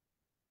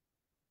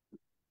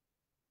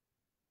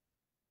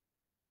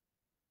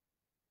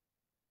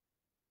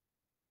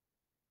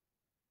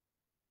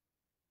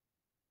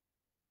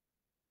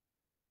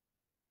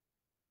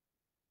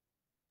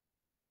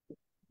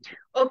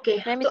 ओके।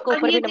 मैम तो इसको अब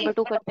ऊपर ये भी नंबर देख,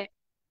 2 करते हैं।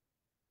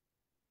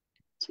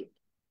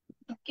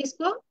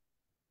 किसको?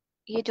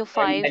 ये जो मैम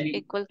 5 पहली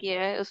इक्वल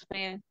किया है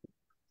उसमें।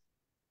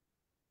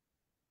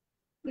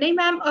 नहीं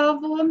मैम,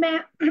 वो मैं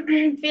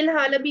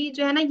फिलहाल अभी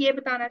जो है ना ये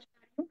बताना चाह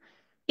रही हूँ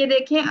कि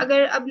देखें,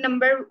 अगर अब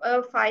नंबर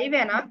 5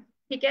 है ना,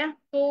 ठीक है,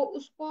 तो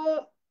उसको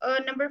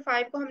नंबर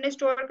 5 को हमने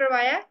स्टोर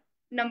करवाया है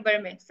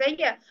नंबर में, सही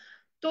है।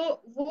 तो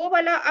वो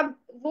वाला, अब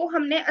वो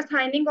हमने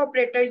असाइनिंग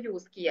ऑपरेटर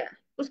यूज किया है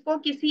उसको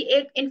किसी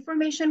एक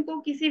इंफॉर्मेशन को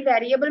किसी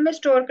वेरिएबल में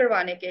स्टोर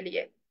करवाने के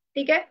लिए,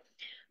 ठीक है।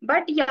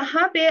 बट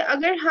यहाँ पे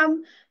अगर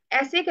हम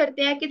ऐसे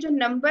करते हैं कि जो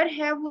नंबर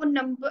है वो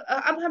नंबर,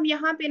 अब हम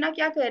यहाँ पे ना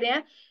क्या कर रहे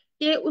हैं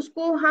कि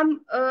उसको हम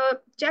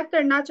चेक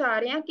करना चाह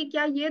रहे हैं कि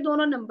क्या ये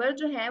दोनों नंबर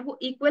जो हैं वो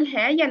इक्वल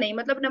है या नहीं,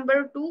 मतलब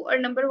नंबर 2 और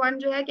नंबर 1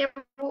 जो है, क्या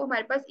वो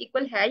हमारे पास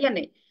इक्वल है या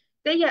नहीं।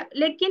 सही है,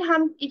 लेकिन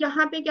हम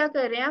यहाँ पे क्या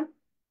कर रहे हैं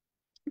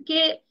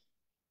कि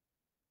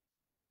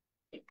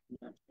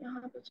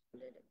यहाँ पे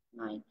चले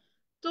 9,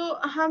 तो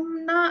हम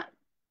ना,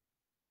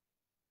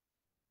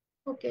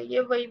 ओके ये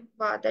वही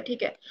बात है,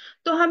 ठीक है।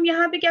 तो हम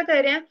यहाँ पे क्या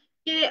कर रहे हैं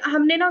कि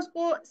हमने ना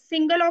उसको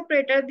सिंगल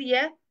ऑपरेटर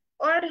दिया है,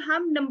 और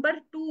हम नंबर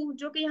 2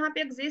 जो कि यहाँ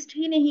पे एग्जिस्ट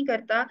ही नहीं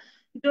करता,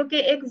 जो कि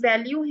एक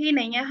वैल्यू ही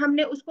नहीं है,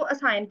 हमने उसको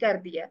असाइन कर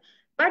दिया है।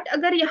 बट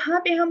अगर यहाँ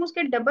पे हम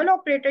उसके डबल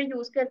ऑपरेटर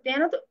यूज करते हैं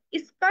ना, तो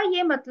इसका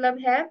ये मतलब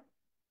है,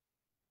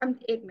 हम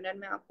एक मिनट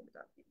में आपको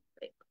बताती हूँ।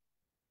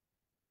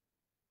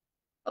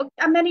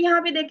 ओके, अब मैंने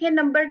यहाँ पे देखे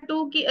नंबर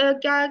 2 की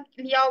क्या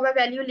लिया हुआ,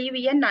 वैल्यू ली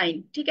हुई है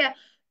 9, ठीक है।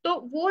 तो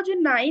वो जो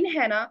 9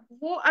 है ना,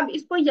 वो अब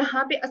इसको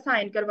यहाँ पे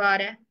असाइन करवा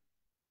रहा है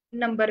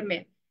नंबर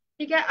में,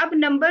 ठीक है। अब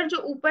नंबर जो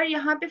ऊपर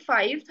यहाँ पे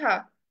 5 था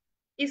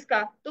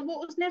इसका, तो वो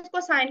उसने इसको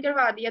असाइन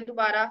करवा दिया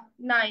दोबारा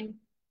 9,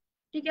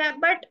 ठीक है।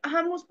 बट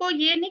हम उसको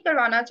ये नहीं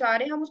करवाना चाह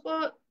रहे, हम उसको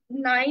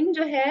 9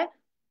 जो है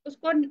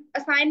उसको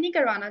असाइन नहीं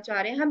करवाना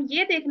चाह रहे, हम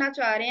ये देखना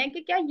चाह रहे हैं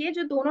कि क्या ये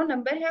जो दोनों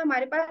नंबर है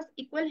हमारे पास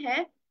इक्वल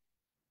है,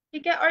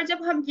 ठीक है। और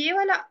जब हम ये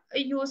वाला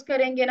यूज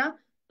करेंगे ना,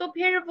 तो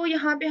फिर वो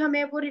यहाँ पे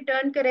हमें वो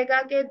रिटर्न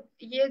करेगा कि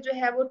ये जो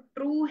है वो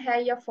ट्रू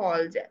है या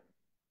फॉल्स है,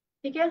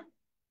 ठीक है।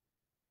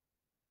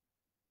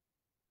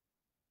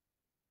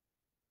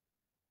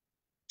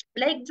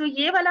 लाइक जो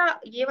ये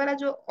वाला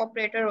जो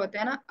ऑपरेटर होता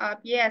है ना,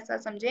 आप ये ऐसा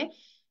समझें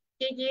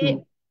कि ये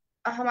हम्म,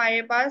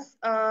 हमारे पास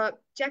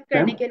चेक मैम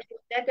करने के लिए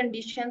होता है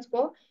कंडीशंस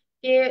को,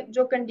 कि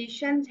जो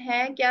कंडीशंस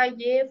हैं क्या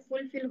ये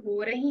फुलफिल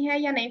हो रही हैं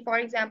या नहीं। फॉर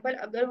एग्जांपल,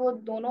 अगर वो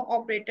दोनों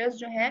ऑपरेटर्स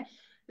जो हैं,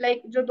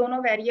 लाइक जो दोनों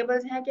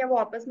वेरिएबल्स हैं, क्या वो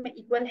आपस में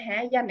इक्वल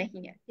हैं या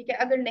नहीं है, ठीक है।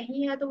 अगर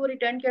नहीं है तो वो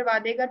रिटर्न करवा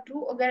देगा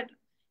ट्रू, अगर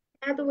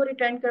है तो वो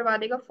रिटर्न करवा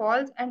देगा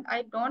false. And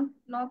I don't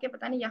know कि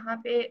पता नहीं यहाँ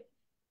पे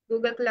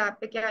गूगल क्लैप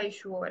पे क्या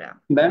इशू हो रहा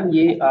मैम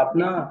ये आप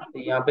ना,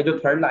 है। यहाँ पे जो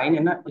थर्ड लाइन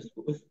है ना,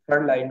 इसको उस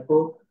थर्ड लाइन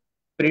को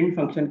प्रिंट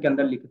फंक्शन के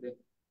अंदर लिख दे।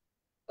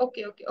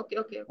 Okay okay okay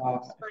okay okay, हाँ,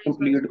 सॉरी सॉरी।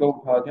 कंप्लीट को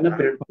उठा के ना या,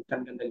 प्रिंट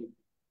फंक्शन के अंदर लिख।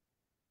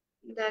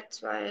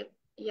 That's why.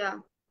 या,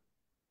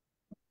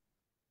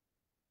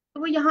 तो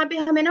वो यहाँ पे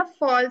हमें ना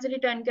फॉल्स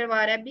रिटर्न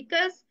करवा रहा है,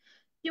 बिकॉज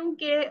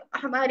क्योंकि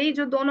हमारी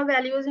जो दोनों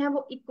वैल्यूज हैं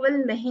वो इक्वल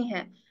नहीं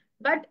है।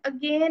 बट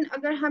अगेन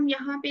अगर हम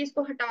यहाँ पे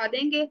इसको हटा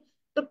देंगे,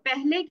 तो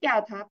पहले क्या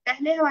था,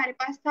 पहले हमारे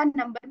पास था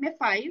नंबर में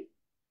 5,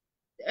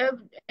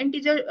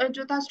 इंटीजर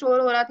जो था स्टोर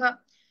हो रहा था,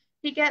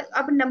 ठीक है।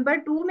 अब नंबर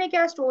 2 में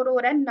क्या स्टोर हो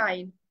रहा है,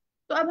 9।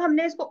 तो अब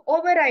हमने इसको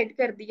ओवरराइड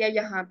कर दिया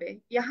यहाँ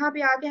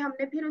पे आके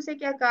हमने फिर उसे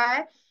क्या कहा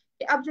है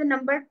कि अब जो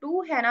नंबर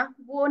 2 है ना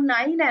वो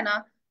 9 है ना,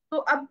 तो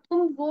अब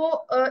तुम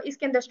वो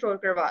इसके अंदर स्टोर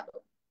करवा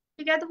दो,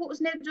 ठीक है। तो वो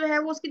उसने जो है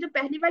वो उसकी जो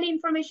पहली वाली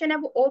इंफॉर्मेशन है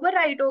वो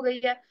ओवरराइड हो गई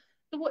है,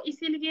 तो वो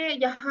इसीलिए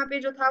यहाँ पे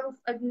जो था वो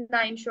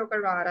 9 शो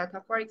करवा रहा था।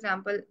 फॉर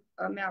एग्जाम्पल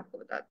मैं आपको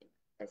बताती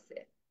हूँ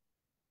ऐसे।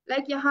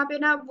 लाइक यहाँ पे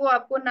ना वो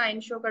आपको 9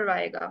 शो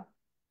करवाएगा,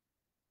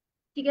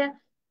 ठीक है।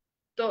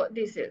 तो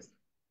दिस इज,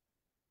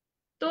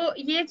 तो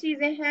ये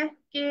चीजें हैं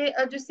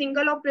कि जो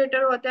सिंगल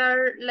ऑपरेटर होता है,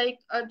 लाइक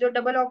जो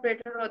डबल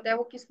ऑपरेटर होता है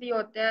वो किस लिए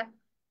होता है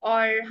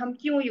और हम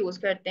क्यों यूज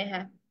करते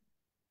हैं।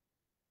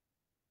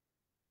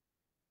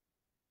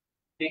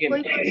 ठीक है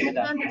कोई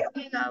जिम्मेदार। क्वेश्चन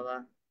इसके अलावा?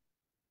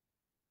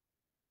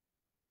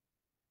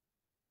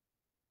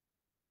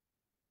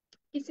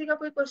 किसी का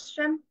कोई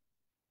क्वेश्चन?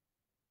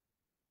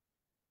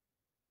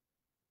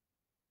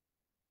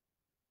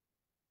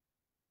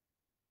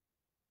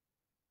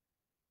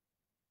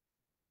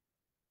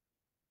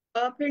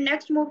 फिर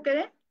नेक्स्ट मूव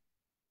करें।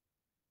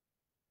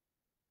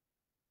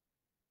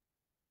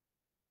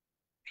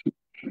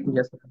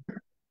 यस।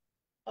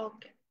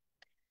 ओके,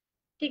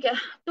 ठीक है।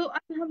 तो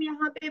अब हम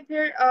यहाँ पे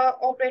फिर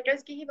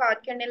ऑपरेटर्स की ही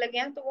बात करने लगे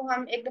हैं, तो वो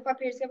हम एक दफा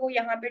फिर से वो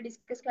यहाँ पे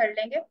डिस्कस कर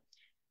लेंगे,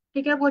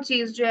 ठीक है, वो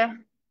चीज जो है।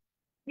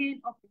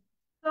 ओके,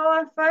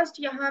 तो फर्स्ट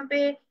यहाँ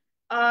पे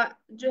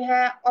जो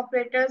है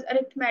ऑपरेटर्स,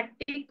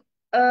 अरिथमेटिक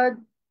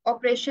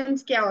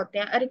ऑपरेशंस क्या होते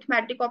हैं।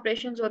 अरिथमेटिक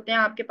ऑपरेशंस होते हैं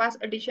आपके पास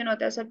एडिशन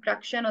होता है,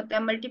 सब्ट्रैक्शन होता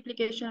है,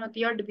 मल्टीप्लिकेशन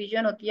होती है और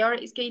डिवीजन होती है। और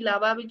इसके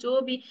अलावा भी जो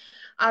भी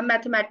आप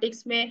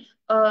मैथमेटिक्स में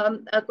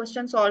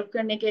क्वेश्चन सॉल्व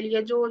करने के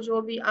लिए जो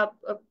जो भी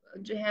आप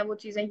जो है वो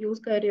चीजें यूज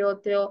कर रहे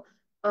होते हो,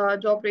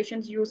 जो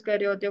ऑपरेशंस यूज कर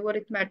रहे होते हो वो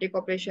अरिथमेटिक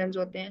ऑपरेशंस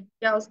होते हैं।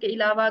 क्या उसके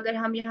अलावा अगर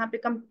हम यहाँ पे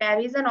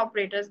कंपैरिजन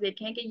ऑपरेटर्स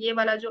देखें, कि ये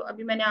वाला जो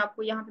अभी मैंने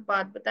आपको यहाँ पे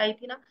बात बताई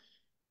थी ना,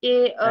 कि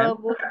मैम,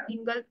 वो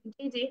सिंगल,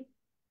 जी जी।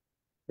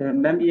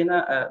 मैम ये ना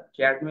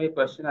चैट में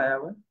क्वेश्चन आया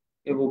हुआ है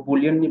कि वो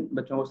बुलियन नहीं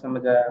बच्चों को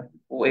समझ आया,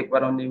 वो एक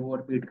बार ओनली वो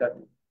रिपीट कर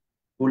दें।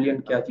 बुलियन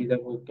क्या चीज़ है,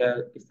 वो क्या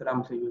किस तरह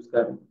हम उसे यूज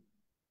कर रहे हैं।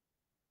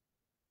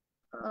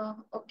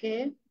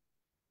 ओके,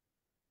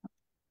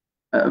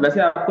 वैसे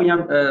आपको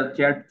यहाँ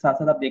चैट साथ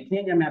साथ आप देख रहे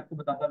हैं या मैं आपको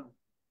बताता हूँ?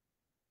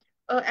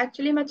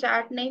 एक्चुअली मैं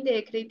चैट नहीं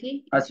देख रही थी,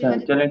 इसी अच्छा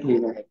वजह चलें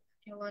ठीक है।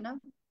 से हुआ ना।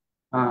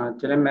 हाँ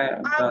चलें मैं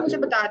आप बता मुझे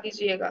दूँ। बता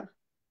दीजिएगा।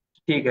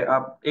 ठीक है,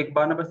 आप एक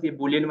बार ना बस ये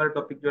बुलियन वाला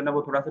टॉपिक जो है ना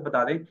वो थोड़ा सा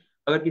बता दें।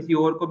 अगर किसी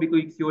और को भी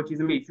कोई किसी और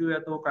चीज़ में इशू है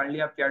तो काइंडली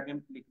आप चैट में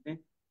लिख दें,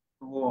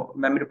 तो वो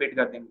मैम रिपीट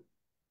कर देंगे।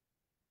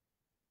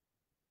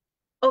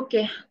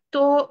 ओके,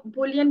 तो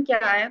बुलियन क्या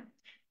है,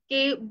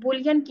 कि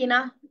बुलियन की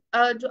ना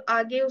जो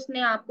आगे उसने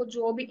आपको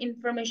जो भी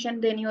इंफॉर्मेशन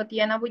देनी होती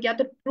है ना, वो या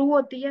तो ट्रू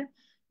होती है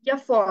या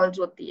फॉल्स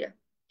होती है,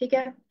 ठीक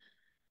है।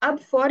 अब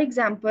फॉर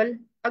एग्जाम्पल,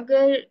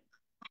 अगर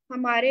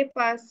हमारे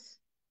पास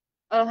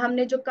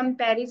हमने जो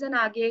कंपैरिजन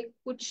आगे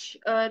कुछ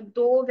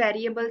दो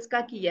वेरिएबल्स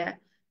का किया है,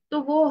 तो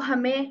वो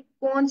हमें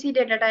कौन सी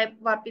डेटा टाइप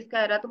वापस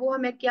कर रहा था, वो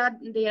हमें क्या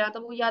दे रहा था,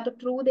 वो या तो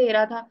ट्रू दे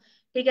रहा था,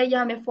 ठीक है,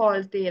 या हमें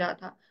फॉल्स दे रहा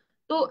था।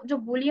 तो जो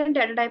बुलियन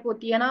डेटा टाइप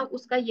होती है ना,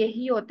 उसका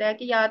यही होता है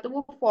कि या तो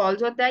वो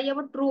फॉल्स होता है या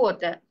वो ट्रू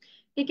होता है,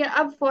 ठीक है।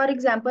 अब फॉर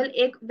एग्जाम्पल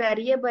एक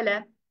वेरिएबल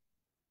है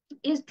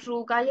इस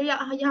ट्रू का, या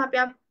यहाँ पे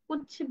आप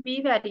कुछ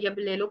भी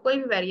वेरिएबल ले लो, कोई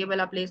भी वेरिएबल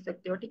आप ले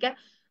सकते हो, ठीक है।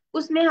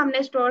 उसमें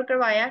हमने स्टोर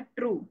करवाया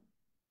ट्रू,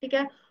 ठीक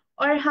है।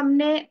 और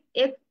हमने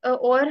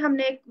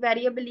एक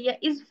वेरिएबल लिया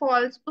इज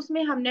फॉल्स,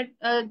 उसमें हमने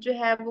जो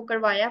है वो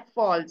करवाया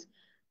फॉल्स।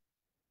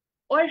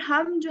 और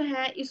हम जो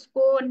है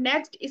इसको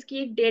नेक्स्ट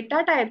इसकी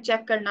डेटा टाइप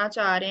चेक करना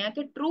चाह रहे हैं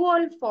कि ट्रू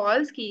और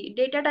फॉल्स की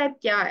डेटा टाइप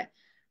क्या है।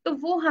 तो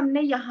वो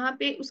हमने यहाँ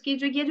पे उसकी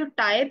जो ये जो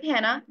टाइप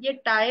है ना, ये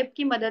टाइप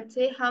की मदद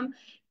से हम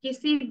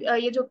किसी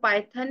ये जो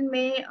पाइथन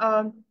में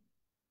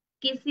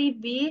किसी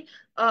भी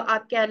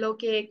आप कह लो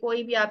कि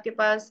कोई भी आपके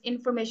पास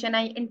इंफॉर्मेशन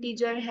है,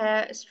 इंटीजर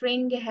है,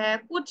 स्ट्रिंग है,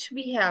 कुछ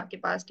भी है आपके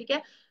पास, ठीक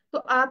है। तो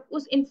आप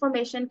उस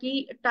इंफॉर्मेशन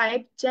की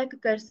टाइप चेक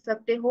कर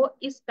सकते हो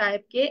इस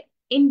टाइप के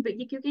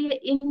क्योंकि ये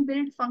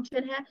इनबिल्ट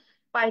फंक्शन है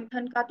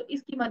पाइथन का, तो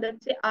इसकी मदद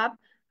से आप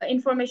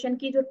इंफॉर्मेशन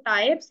की जो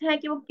टाइप्स है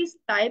कि वो किस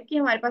टाइप की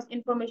हमारे पास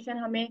इंफॉर्मेशन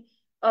हमें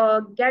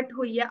गेट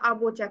हुई है, आप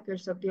वो चेक कर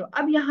सकते हो।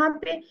 अब यहाँ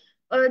पे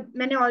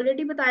मैंने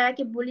ऑलरेडी बताया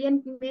कि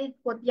बुलियन में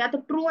या तो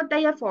ट्रू होता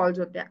है या फॉल्स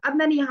होता है। अब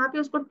मैंने यहाँ पे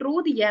उसको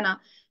ट्रू दिया ना,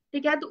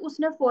 ठीक है, तो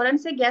उसने फौरन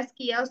से गेस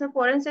किया, उसने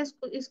फौरन से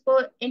इसको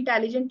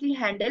इंटेलिजेंटली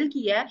हैंडल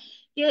किया है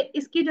कि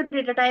इसकी जो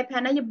डेटा टाइप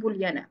है ना ये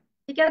बुलियन है,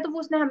 ठीक है। तो वो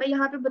उसने हमें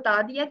यहाँ पे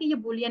बता दिया कि ये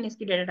बुलियन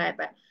इसकी डेटा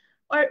टाइप है।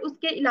 और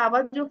उसके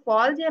अलावा जो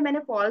फॉल्स है, मैंने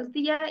फॉल्स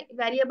दिया है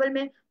वेरिएबल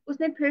में,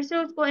 उसने फिर से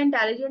उसको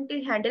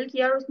इंटेलिजेंटली हैंडल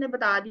किया और उसने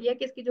बता दिया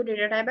कि इसकी जो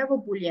डेटा टाइप है वो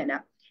बुलियन है।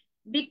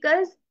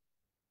 बिकॉज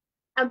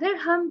अगर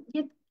हम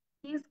ये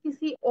चीज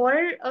किसी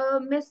और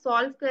में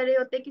सॉल्व कर रहे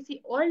होते,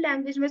 किसी और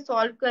लैंग्वेज में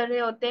सॉल्व कर रहे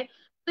होते,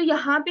 तो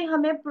यहाँ पे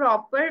हमें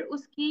प्रॉपर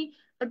उसकी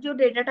जो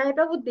डेटा टाइप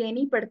है वो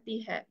देनी पड़ती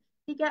है,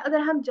 ठीक है। अगर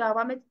हम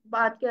जावा में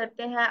बात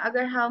करते हैं,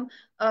 अगर हम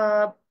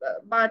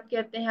बात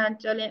करते हैं,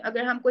 चलें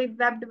अगर हम कोई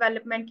वेब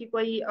डेवलपमेंट की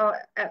कोई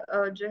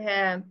जो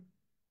है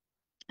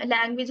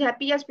लैंग्वेज है,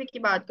 पीएचपी की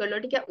बात कर लो,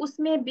 ठीक है,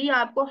 उसमें भी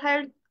आपको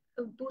हर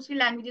दूसरी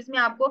लैंग्वेजेस में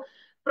आपको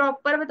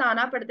प्रॉपर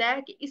बताना पड़ता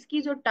है कि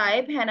इसकी जो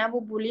टाइप है ना वो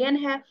बुलियन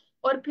है।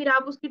 और फिर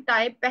आप उसकी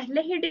टाइप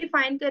पहले ही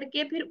डिफाइन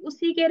करके फिर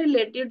उसी के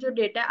रिलेटेड जो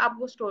डेटा है आप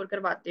वो स्टोर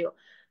करवाते हो।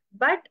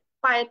 बट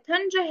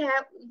पाइथन जो है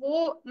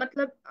वो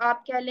मतलब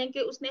आप कह लें कि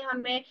उसने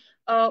हमें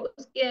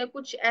उसके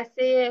कुछ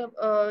ऐसे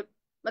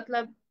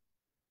मतलब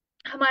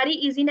हमारी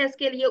इजीनेस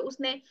के लिए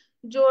उसने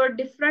जो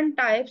डिफरेंट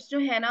टाइप्स जो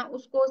है ना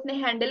उसको उसने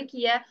हैंडल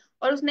किया है।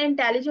 और उसने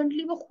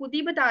इंटेलिजेंटली वो खुद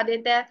ही बता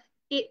देता है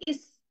कि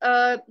इस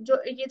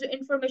जो ये जो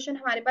इंफॉर्मेशन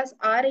हमारे पास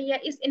आ रही है,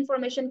 इस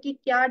इंफॉर्मेशन की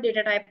क्या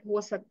डेटा टाइप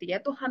हो सकती है।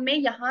 तो हमें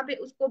यहाँ पे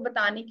उसको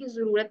बताने की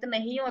जरूरत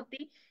नहीं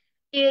होती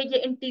कि ये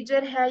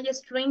इंटीजर है, ये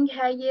स्ट्रिंग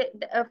है, ये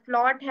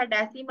फ्लॉट है,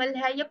 डेसिमल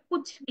है, या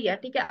कुछ भी है।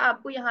 ठीक है,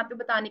 आपको यहाँ पे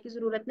बताने की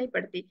जरूरत नहीं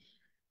पड़ती,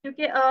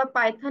 क्योंकि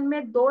पाइथन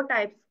में दो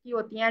टाइप्स की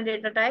होती हैं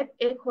डेटा टाइप।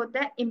 एक होता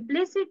है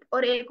इम्प्लिसिट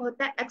और एक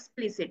होता है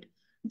एक्सप्लिसिट।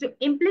 जो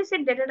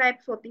इम्प्लिसिट डेटा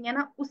टाइप्स होती है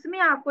ना, उसमें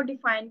आपको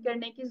डिफाइन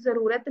करने की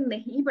जरूरत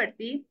नहीं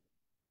पड़ती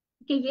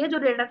कि ये जो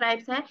डेटा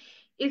टाइप्स हैं,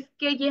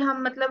 इसके ये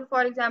हम मतलब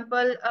फॉर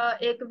एग्जांपल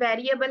एक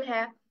वेरिएबल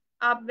है,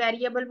 आप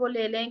वेरिएबल वो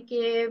ले लें कि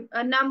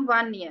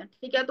num1 ही है।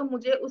 ठीक है, तो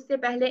मुझे उससे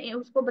पहले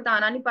उसको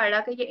बताना नहीं पड़ रहा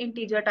कि ये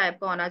इंटीजर टाइप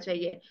का होना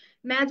चाहिए।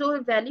 मैं जो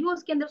वैल्यू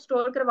उसके अंदर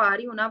स्टोर करवा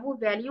रही हूँ ना, वो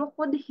वैल्यू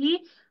खुद ही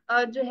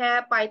जो है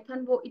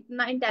पाइथन वो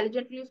इतना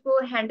इंटेलिजेंटली उसको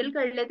हैंडल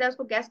कर लेता है,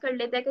 उसको गैस कर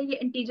लेता है कि ये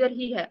इंटीजर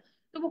ही है,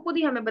 तो वो खुद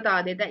ही हमें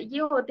बता देता है। ये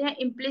होते हैं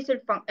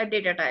इम्प्लिसिट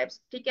डेटा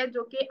टाइप्स। ठीक है,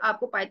 जो कि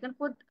आपको पाइथन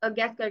खुद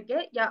गैस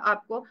करके या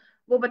आपको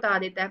वो बता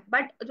देता है।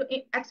 बट जो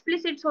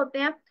एक्सप्लिसिट्स होते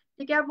हैं,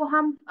 ठीक है, वो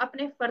हम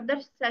अपने फर्दर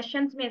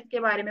सेशंस में इसके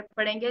बारे में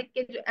पढ़ेंगे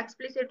कि जो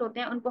एक्सप्लिसिट होते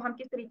हैं उनको हम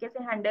किस तरीके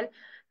से हैंडल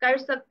कर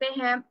सकते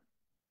हैं,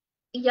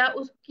 या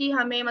उसकी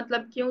हमें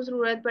मतलब क्यों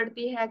जरूरत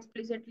पड़ती है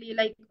एक्सप्लिसिटली,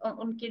 लाइक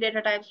उनकी डेटा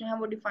टाइप्स जो है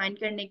वो डिफाइन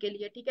करने के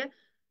लिए। ठीक है,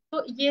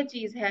 तो ये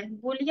चीज है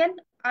बुलियन।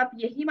 आप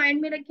यही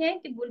माइंड में रखें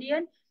कि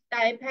बुलियन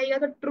टाइप है या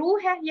तो ट्रू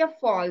है या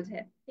फॉल्स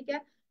है। ठीक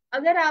है,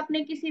 अगर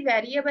आपने किसी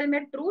वेरिएबल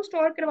में ट्रू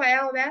स्टोर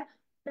करवाया हुआ है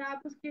तो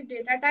आप उसकी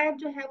डेटा टाइप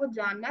जो है वो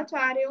जानना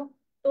चाह रहे हो,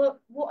 तो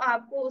वो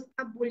आपको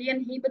उसका बुलियन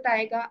ही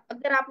बताएगा।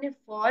 अगर आपने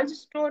फॉल्स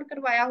स्टोर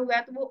करवाया हुआ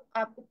है तो वो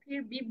आपको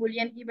फिर भी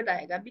बुलियन ही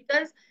बताएगा,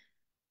 बिकॉज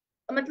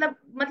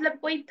मतलब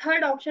कोई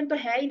थर्ड ऑप्शन तो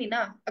है ही नहीं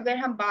ना। अगर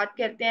हम बात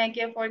करते हैं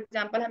कि फॉर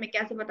एग्जांपल हमें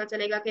कैसे पता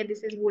चलेगा कि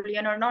दिस इज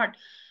बुलियन और नॉट,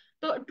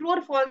 तो ट्रू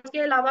और फॉल्स के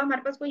अलावा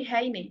हमारे पास कोई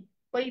है ही नहीं,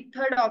 कोई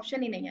थर्ड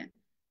ऑप्शन ही नहीं है।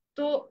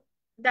 तो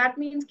दैट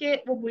मीन्स के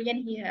वो बुलियन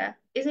ही है।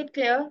 Is it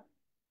clear?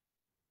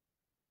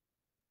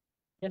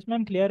 Yes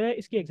ma'am clear है,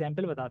 इसकी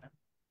एग्जांपल बता दें।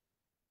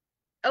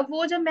 अब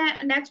वो जब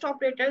मैं नेक्स्ट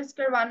ऑपरेटर्स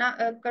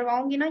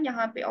करवाऊंगी ना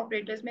यहाँ पे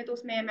ऑपरेटर्स में, तो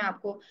उसमें मैं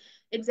आपको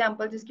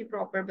एग्जांपल जिसकी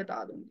प्रॉपर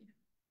बता दूंगी।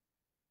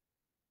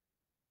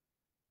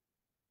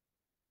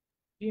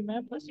 जी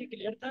मैम बस ये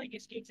क्लियर था,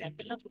 इसकी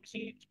एग्जांपल ना थोड़ी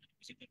सी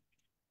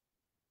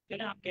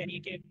चलें, आप कह रही है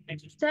कि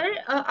नेक्स्ट सर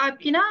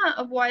आपकी ना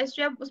वॉइस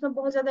जो है उसमें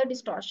बहुत ज्यादा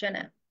डिस्टॉर्शन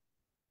है।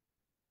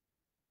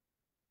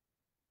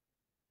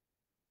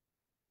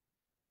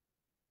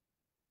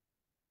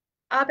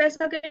 आप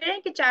ऐसा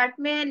करें कि चैट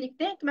में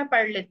लिखते हैं तो मैं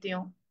पढ़ लेती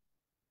हूँ।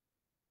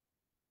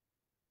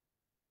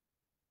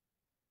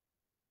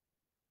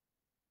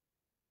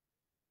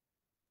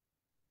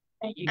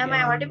 मैं ये एम कह आई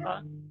रहा ऑडिबल?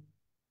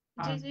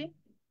 था। हाँ जी जी।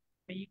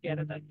 मैं ये कह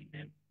रहा था कि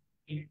मैम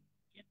ये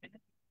मैंने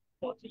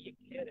बहुत से ये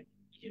क्लियर है,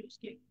 ये जो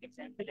उसके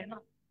एग्जांपल है ना,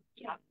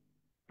 ये आप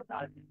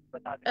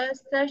बता दें।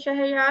 Sir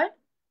Shahryar,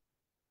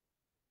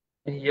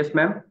 yes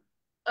ma'am.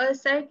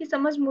 Sir की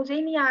समझ मुझे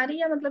ही नहीं आ रही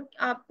है, मतलब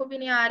आपको भी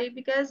नहीं आ रही,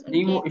 बिकॉज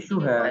नहीं, उनकी वो इशू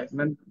है वॉइस।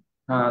 मैम।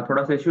 हाँ,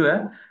 थोड़ा सा इशू है।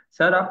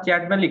 सर आप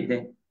चैट में लिख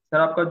दें। सर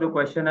आपका जो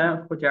क्वेश्चन है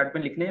उसको चैट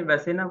में लिख लें।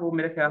 वैसे ना वो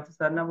मेरे ख्याल से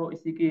सर ना वो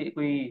इसी की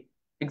कोई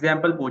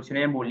एग्जांपल पूछ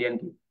रहे हैं बूलियन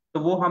की। तो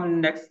वो हम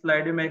नेक्स्ट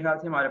स्लाइड में मेरे ख्याल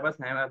से हमारे पास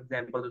है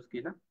एग्जांपल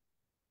उसकी ना।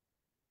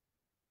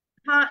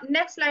 हाँ,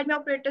 नेक्स्ट स्लाइड में,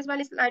 ऑपरेटर्स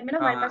वाली स्लाइड में ना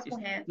हाँ हमारे हाँ, पास वो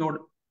इस है।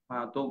 नोट।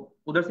 हाँ, तो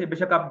उधर से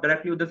बेशक आप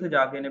डायरेक्टली उधर से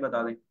जाके इन्हें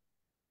बता दें।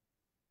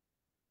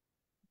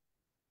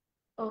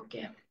 ओके।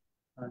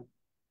 हाँ।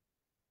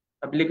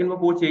 अब लेकिन वो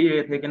पूछ यही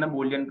रहे थे कि ना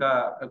बूलियन का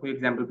कोई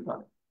एग्जांपल बता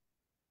दें।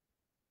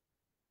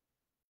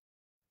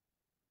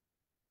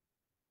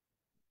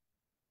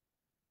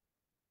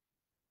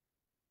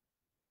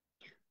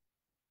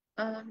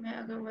 मैं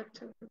अगर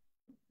व्हाट्सएप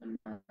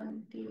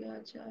दिया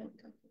जाए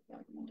तो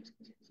बाद में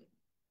डिस्कस कीजिए।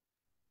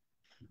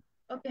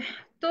 ओके,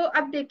 तो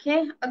अब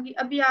देखें, अभी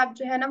अभी आप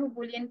जो है ना वो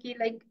बुलियन की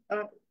लाइक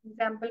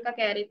एग्जांपल का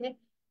कह रहे थे।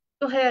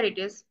 तो हेयर इट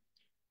इज,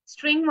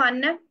 स्ट्रिंग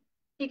 1 है,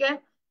 ठीक है,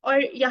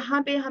 और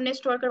यहाँ पे हमने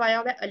स्टोर करवाया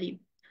हुआ है अली।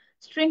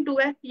 स्ट्रिंग 2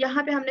 है,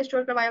 यहाँ पे हमने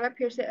स्टोर करवाया हुआ है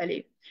फिर से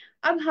अली।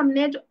 अब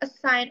हमने जो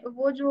असाइन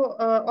वो जो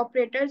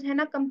ऑपरेटर्स है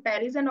ना,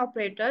 कंपैरिजन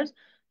ऑपरेटर्स,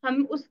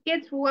 हम उसके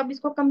थ्रू अब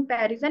इसको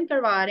कंपैरिजन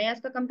करवा रहे हैं,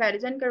 इसका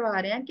कंपैरिजन करवा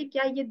रहे हैं कि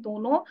क्या ये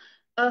दोनों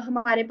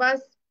हमारे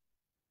पास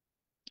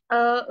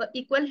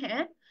इक्वल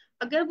हैं।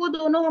 अगर वो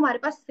दोनों हमारे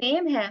पास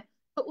सेम है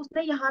तो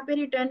उसने यहाँ पे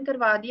रिटर्न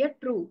करवा दिया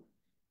ट्रू।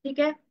 ठीक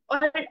है,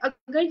 और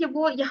अगर ये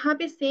वो यहाँ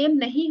पे सेम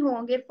नहीं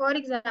होंगे, फॉर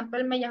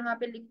एग्जांपल मैं यहाँ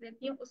पे लिख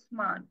देती हूँ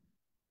उस्मान।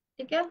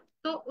 ठीक है,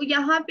 तो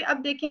यहाँ पे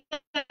अब देखें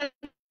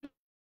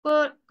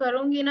को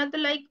करूंगी ना तो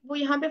लाइक वो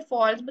यहाँ पे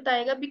फॉल्स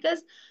बताएगा,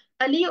 बिकॉज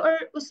अली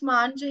और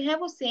उस्मान जो है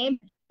वो सेम।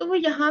 तो वो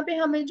यहाँ पे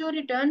हमें जो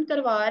रिटर्न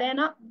करवा रहा है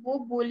ना, वो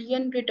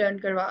बुलियन रिटर्न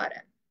करवा रहा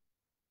है।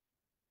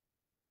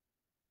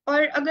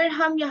 और अगर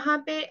हम यहाँ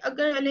पे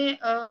अगर पहले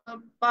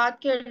बात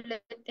कर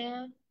लेते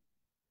हैं,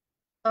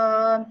 अ,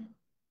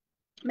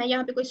 मैं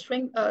यहाँ पे कोई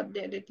स्ट्रिंग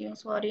दे देती हूँ,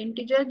 सॉरी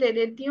इंटीजर दे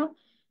देती हूँ।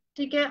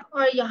 ठीक है,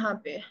 और यहाँ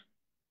पे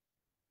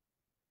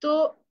तो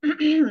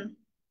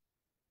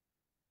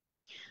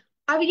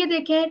अब ये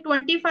देखें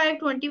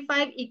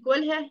 25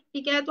 इक्वल है,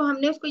 ठीक है, तो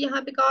हमने उसको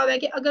यहाँ पे कहा हुआ है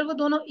कि अगर वो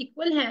दोनों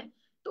इक्वल हैं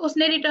तो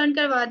उसने रिटर्न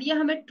करवा दिया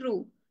हमें ट्रू।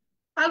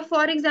 अब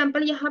फॉर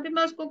एग्जाम्पल यहाँ पे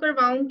मैं उसको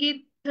करवाऊंगी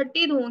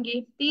 30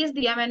 दूंगी, 30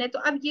 दिया मैंने, तो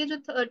अब ये जो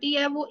 30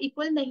 है वो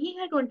इक्वल नहीं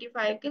है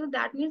 25 के, तो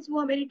दैट मीन्स वो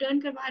हमें रिटर्न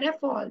करवा रहा है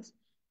फॉल्स।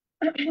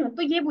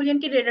 तो ये बुलियन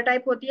की डेटा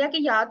टाइप होती है कि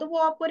या तो वो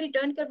आपको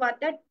रिटर्न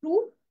करवाता है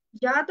ट्रू,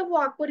 या तो वो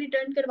आपको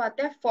रिटर्न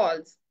करवाता है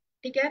फॉल्स।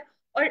 ठीक है।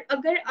 और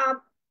अगर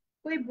आप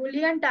कोई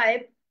बुलियन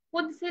टाइप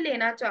खुद से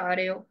लेना चाह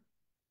रहे हो,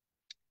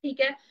 ठीक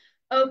है,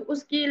 अब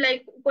उसकी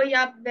लाइक कोई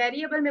आप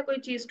वेरिएबल में कोई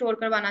चीज स्टोर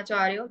करवाना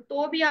चाह रहे हो,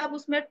 तो भी आप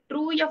उसमें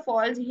ट्रू या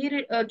फॉल्स ही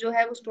जो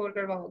है वो स्टोर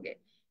करवाओगे।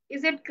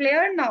 Is it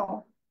clear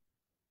now?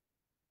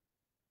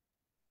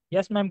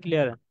 Yes ma'am,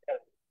 clear है।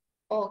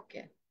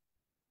 ओके,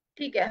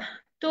 ठीक है।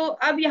 तो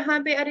अब यहाँ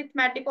पे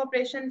अरिथमेटिक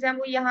ऑपरेशंस हैं,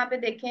 वो यहाँ पे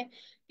देखें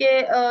कि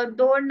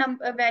दो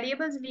नंबर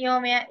वेरिएबल्स लिए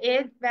हुए हैं। ए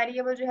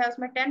वेरिएबल जो है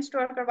उसमें 10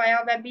 स्टोर करवाया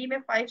हुआ है, बी में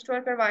 5 स्टोर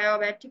करवाया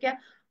हुआ है, ठीक है।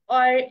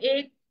 और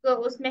एक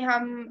उसमें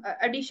हम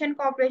एडिशन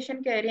का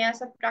ऑपरेशन कर रहे हैं,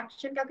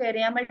 सब्ट्रैक्शन का कर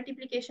रहे हैं,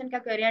 मल्टीप्लिकेशन का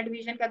कर रहे हैं,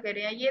 डिवीजन का कर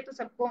रहे हैं, ये तो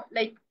सबको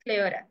लाइक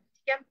क्लियर है,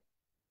 ठीक है।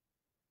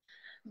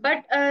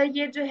 बट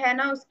ये जो है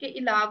ना उसके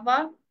अलावा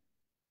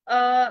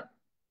अ,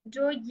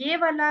 जो ये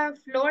वाला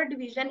फ्लोर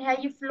डिवीजन है,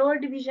 ये फ्लोर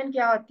डिवीजन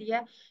क्या होती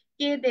है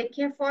कि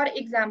देखें फॉर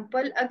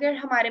एग्जांपल अगर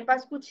हमारे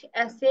पास कुछ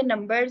ऐसे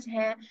नंबर्स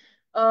हैं,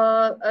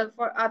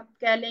 फॉर आप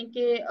कह लें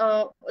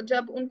कि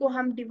जब उनको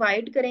हम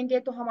डिवाइड करेंगे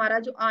तो हमारा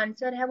जो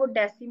आंसर है वो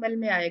डेसिमल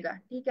में आएगा,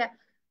 ठीक है।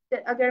 तो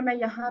अगर मैं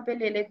यहाँ पे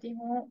ले लेती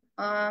हूँ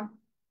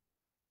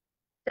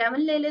 7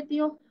 ले लेती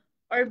हूँ,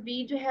 और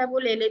बी जो है वो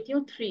ले लेती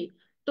हूँ 3।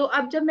 तो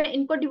अब जब मैं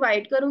इनको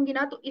डिवाइड करूंगी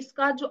ना तो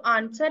इसका जो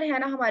आंसर है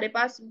ना हमारे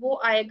पास वो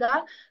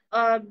आएगा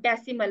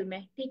डेसिमल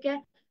में, ठीक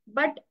है।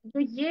 बट जो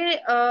ये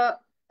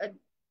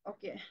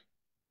ओके,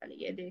 चलिए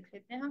ये देख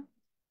लेते हैं हम।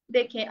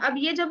 देखें अब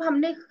ये जब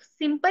हमने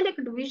सिंपल एक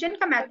डिवीजन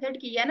का मेथड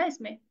किया है ना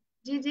इसमें।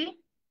 जी जी,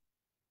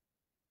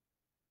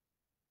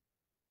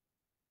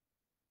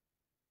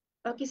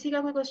 किसी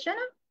का कोई क्वेश्चन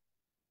है?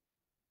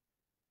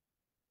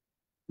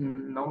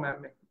 No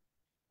ma'am.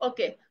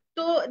 ओके,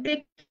 तो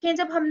देखिए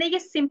जब हमने ये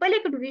सिंपल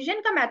एक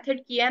डिवीजन का मेथड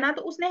किया है ना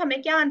तो उसने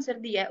हमें क्या आंसर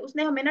दिया है,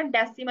 उसने हमें ना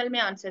डेसिमल में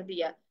आंसर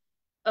दिया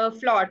है,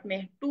 फ्लॉट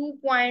में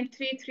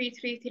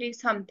 2.3333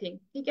 समथिंग,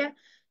 ठीक है।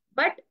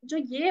 बट जो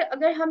ये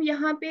अगर हम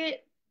यहाँ पे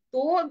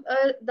दो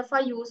दफा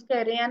यूज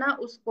कर रहे हैं ना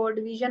उसको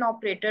डिवीजन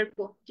ऑपरेटर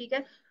को, ठीक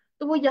है,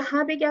 तो वो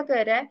यहाँ पे क्या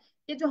कर रहा है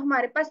कि जो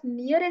हमारे पास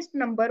नियरेस्ट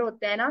नंबर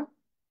होता है ना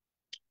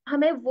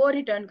हमें वो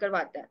रिटर्न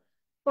करवाता है।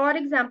 फॉर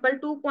एग्जाम्पल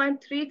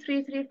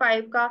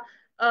 2.3335 का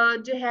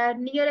जो है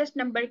नियरेस्ट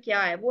नंबर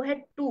क्या है, वो है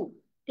 2,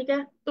 ठीक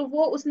है। तो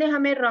वो उसने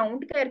हमें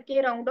राउंड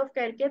करके राउंड ऑफ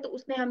करके तो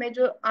उसने हमें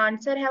जो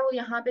आंसर है वो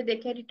यहाँ पे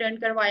देखें रिटर्न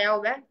करवाया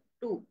हुआ है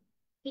 2,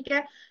 ठीक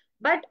है।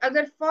 बट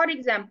अगर फॉर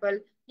एग्जाम्पल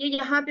ये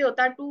यहाँ पे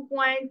होता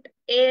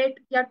 2.8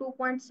 या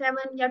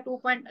 2.7 या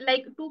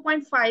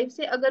 2.5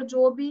 से अगर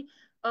जो भी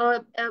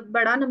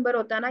बड़ा नंबर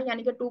होता है ना,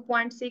 यानी कि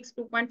 2.6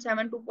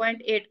 2.7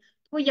 2.8,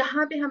 वो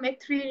यहाँ पे हमें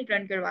 3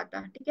 रिटर्न करवाता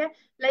है, ठीक है।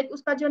 लाइक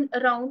उसका जो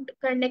राउंड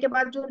करने के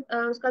बाद जो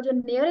उसका जो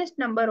नियरेस्ट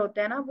नंबर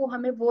होता है ना वो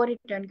हमें वो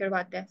रिटर्न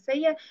करवाता है,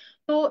 सही है।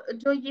 तो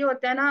जो ये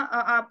होता है ना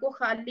आपको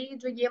खाली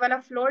जो ये वाला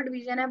फ्लोर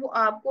डिवीजन है वो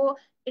आपको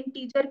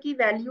इंटीजर की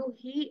वैल्यू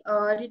ही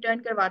रिटर्न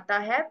करवाता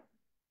है,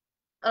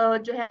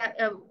 जो है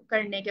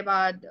करने के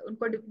बाद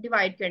उनको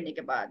डिवाइड करने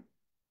के बाद,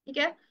 ठीक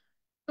है।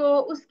 तो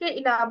उसके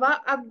अलावा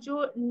अब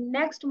जो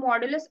नेक्स्ट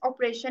मॉडुलस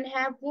ऑपरेशन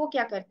है वो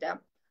क्या करता है।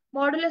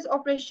 मॉडुलस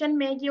ऑपरेशन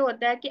में ये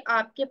होता है कि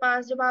आपके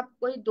पास जब आप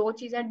कोई दो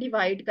चीजें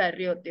डिवाइड कर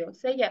रहे होते हो,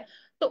 सही है,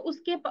 तो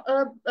उसके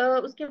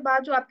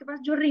बाद जो आपके पास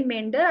जो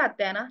रिमाइंडर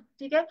आता है ना,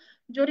 ठीक है,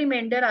 जो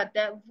रिमाइंडर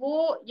आता है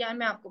वो यार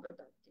मैं आपको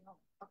बताती हूँ।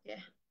 ओके,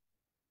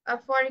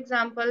 अब फॉर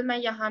एग्जांपल मैं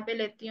यहाँ पे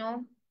लेती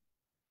हूँ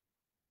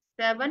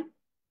 7,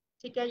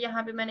 ठीक है,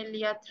 यहाँ पे मैंने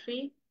लिया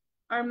 3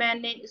 और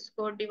मैंने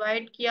इसको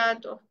डिवाइड किया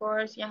तो ऑफ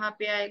कोर्स यहाँ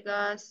पे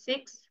आएगा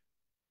 6,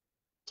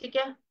 ठीक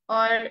है।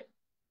 और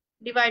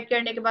डिवाइड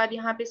करने के बाद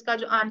यहाँ पे इसका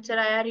जो आंसर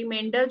आया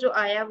रिमाइंडर जो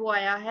आया वो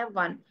आया है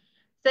 1,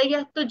 सही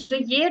है। तो जो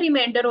ये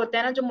रिमाइंडर होता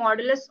है ना जो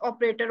मॉडुलस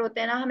ऑपरेटर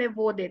होता है ना हमें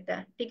वो देता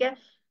है, ठीक है,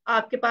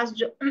 आपके पास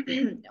जो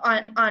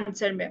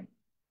आंसर में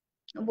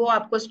वो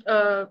आपको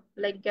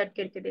लाइक गेट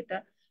करके देता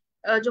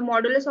है। जो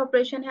मॉडुलस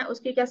ऑपरेशन है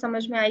उसकी क्या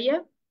समझ में आई है?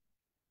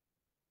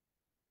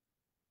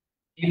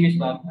 जी मिस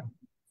बात है।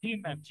 जी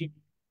मैम, जी।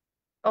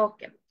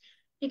 ओके,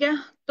 ठीक है।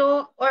 तो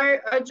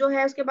और जो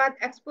है उसके बाद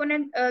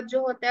एक्सपोनेंट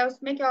जो होता है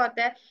उसमें क्या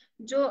होता है,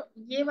 जो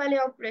ये वाले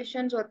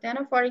ऑपरेशंस होते हैं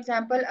ना, फॉर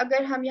एग्जांपल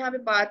अगर हम यहाँ पे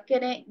बात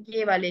करें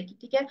ये वाले की,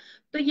 ठीक है,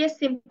 तो ये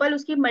सिंपल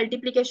उसकी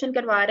मल्टीप्लिकेशन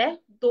करवा रहा है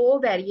दो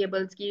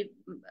वेरिएबल्स की,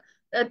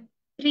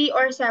 3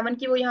 और 7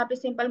 की वो यहाँ पे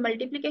सिंपल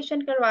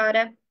मल्टीप्लिकेशन करवा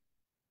रहा है,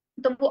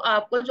 तो वो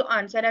आपको जो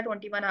आंसर है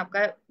 21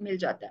 आपका मिल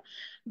जाता है।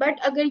 बट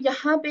अगर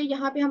यहाँ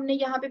पे हमने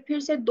यहाँ पे फिर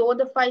से दो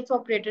दफा इस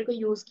ऑपरेटर को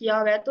यूज किया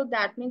हुआ है तो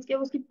दैट मीन्स कि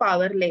वो उसकी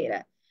पावर ले रहा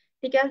है,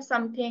 ठीक है,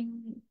 something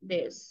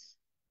this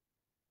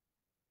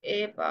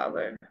A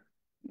power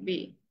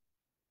B,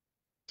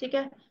 ठीक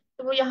है।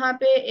 तो वो यहाँ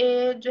पे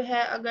ए जो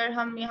है अगर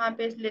हम यहाँ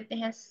पे लेते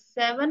हैं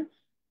 7,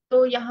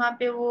 तो यहाँ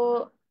पे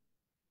वो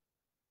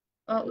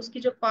उसकी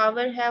जो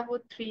पावर है वो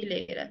 3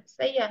 ले रहा है,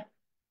 सही है।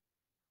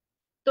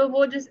 तो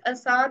वो जिस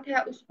 7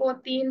 है उसको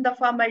 3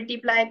 दफा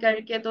मल्टीप्लाई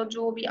करके तो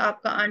जो भी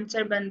आपका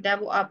आंसर बनता है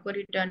वो आपको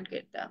रिटर्न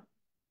करता है।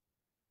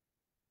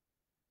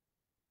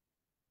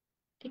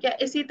 ठीक है,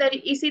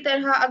 इसी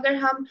तरह अगर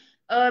हम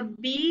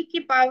बी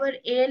की पावर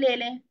ए ले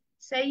लें,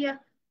 सही है,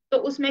 तो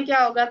उसमें क्या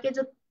होगा कि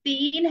जो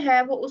 3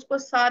 है वो उसको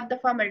 7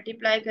 दफा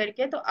मल्टीप्लाई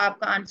करके तो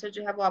आपका आंसर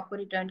जो है वो आपको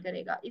रिटर्न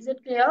करेगा। Is it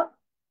clear?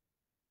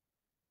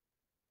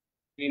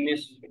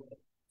 Miss.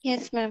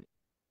 Yes ma'am.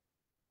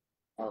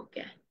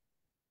 Okay.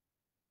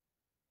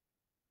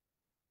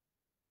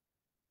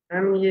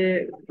 Ma'am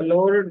ये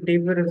फ्लोर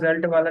डिव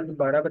रिजल्ट वाला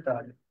दोबारा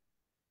बता दें।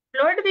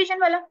 लोअर डिवीजन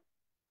वाला?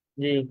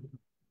 जी।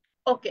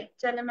 ओके,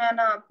 चले मैं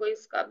ना आपको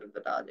इसका भी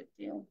बता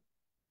देती हूँ।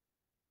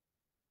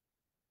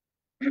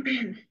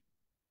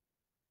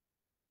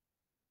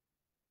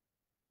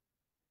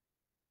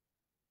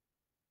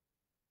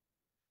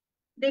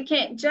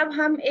 देखें, जब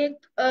हम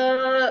एक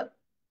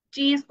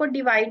चीज को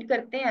डिवाइड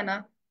करते हैं ना,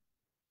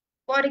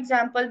 फॉर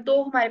एग्जाम्पल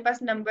दो हमारे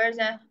पास नंबर्स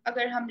हैं,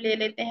 अगर हम ले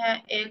लेते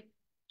हैं, एक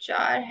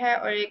 4 है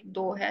और एक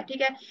 2 है,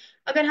 ठीक है।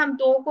 अगर हम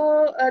दो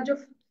को जो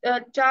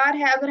 4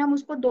 है अगर हम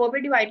उसको 2 पे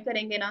डिवाइड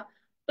करेंगे ना,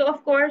 तो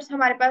ऑफ कोर्स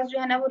हमारे पास जो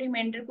है ना वो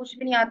रिमाइंडर कुछ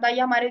भी नहीं आता,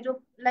 या हमारे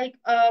जो लाइक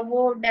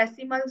वो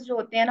डेसिमल्स जो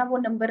होते हैं ना वो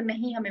नंबर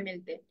नहीं हमें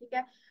मिलते, ठीक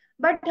है।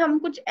 बट हम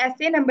कुछ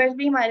ऐसे नंबर्स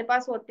भी हमारे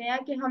पास होते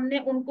हैं कि हमने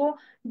उनको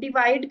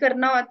डिवाइड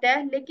करना होता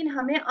है, लेकिन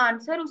हमें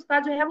आंसर उसका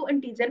जो है वो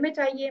इंटीजर में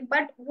चाहिए,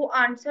 बट वो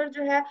आंसर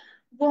जो है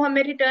वो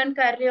हमें रिटर्न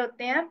कर रहे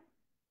होते हैं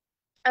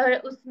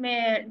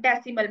उसमें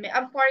डेसिमल में।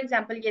 अब फॉर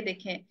एग्जांपल ये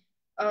देखें,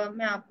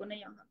 मैं आपको ना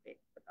यहाँ पे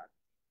बता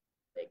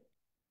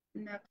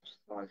नेक्स्ट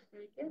सॉल्व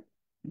करके।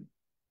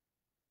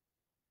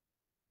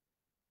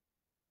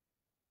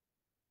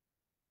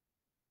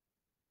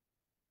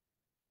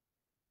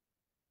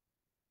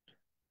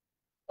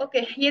 ओके,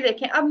 ये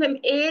देखें, अब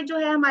ए जो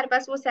है हमारे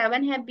पास वो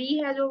 7 है, बी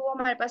है जो वो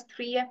हमारे पास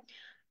 3 है।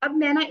 अब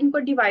मैं ना इनको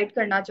डिवाइड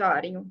करना चाह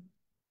रही हूँ,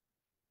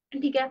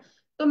 ठीक है।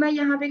 तो मैं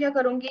यहाँ पे क्या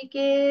करूंगी कि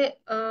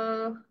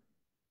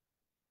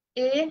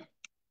ए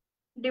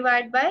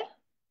डिवाइड बाय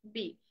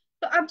बी।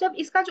 तो अब जब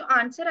इसका जो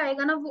आंसर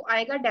आएगा ना वो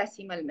आएगा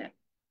डेसिमल में।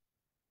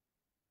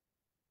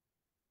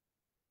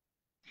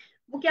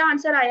 वो क्या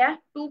आंसर आया है?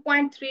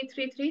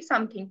 2.333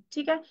 समथिंग,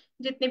 ठीक है।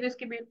 जितने भी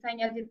उसके बिट्स हैं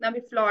या जितना भी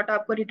फ्लॉट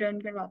आपको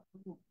रिटर्न करवाता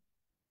हूँ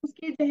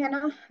उसके जो है ना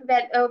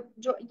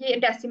जो ये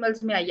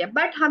डेसिमल्स में आई है।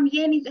 बट हम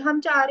ये नहीं, हम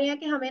चाह रहे हैं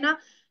कि हमें ना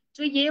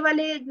जो ये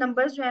वाले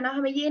नंबर्स जो है ना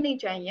हमें ये नहीं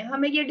चाहिए,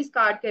 हमें ये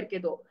डिस्कार्ड करके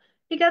दो,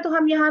 ठीक है। तो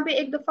हम यहाँ पे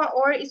एक दफा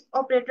और इस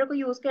ऑपरेटर को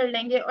यूज कर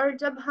लेंगे, और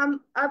जब हम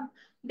अब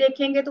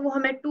देखेंगे तो वो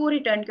हमें 2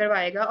 रिटर्न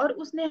करवाएगा। और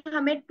उसने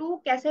हमें 2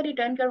 कैसे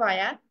रिटर्न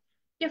करवाया है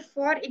कि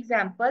फॉर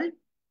एग्जाम्पल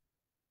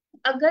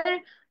अगर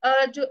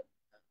जो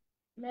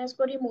मैं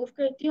इसको रिमूव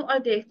करती हूँ और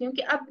देखती हूँ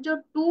कि अब जो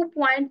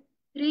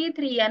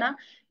 2.33 है ना,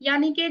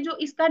 यानी कि जो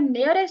इसका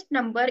नियरेस्ट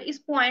नंबर इस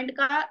पॉइंट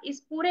का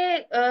इस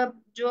पूरे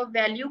जो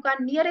वैल्यू का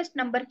नियरेस्ट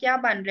नंबर क्या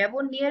बन रहा है,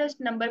 वो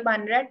नियरेस्ट नंबर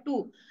बन रहा है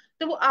 2।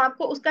 तो वो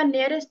आपको उसका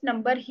नियरेस्ट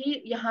नंबर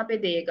ही यहाँ पे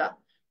देगा,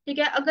 ठीक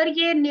है। अगर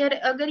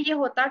ये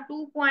होता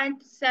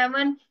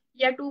 2.7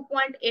 या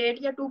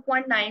 2.8 या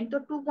 2.9, तो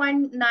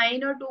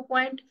 2.9 और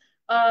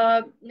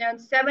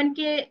 2.7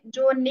 के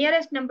जो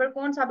नियरेस्ट नंबर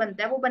कौन सा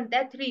बनता है, वो बनता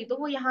है 3, तो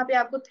वो यहाँ पे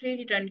आपको 3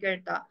 रिटर्न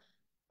करता।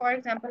 फॉर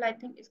एग्जाम्पल आई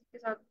थिंक इसके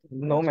साथ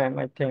हो नो मैम,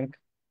 जाए, आई थिंक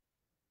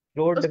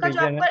फ्लोर उसका जो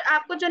डिवीजन है।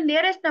 आपको जो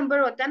नियरेस्ट नंबर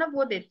होता है ना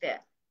वो देते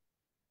हैं।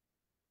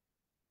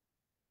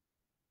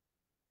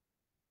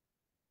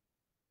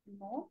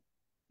 नो।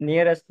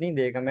 नियरेस्ट नहीं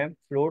देगा मैम,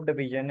 फ्लोर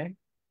डिवीजन है।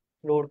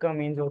 फ्लोर का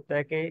मीन्स होता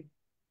है कि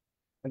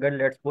अगर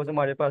लेट्स सपोज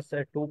हमारे पास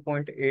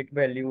 2.8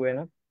 वैल्यू है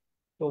ना,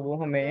 तो वो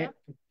हमें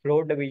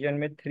फ्लोर डिवीजन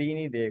में 3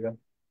 नहीं देगा,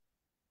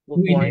 वो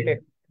हुई पॉइंट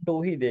देगा।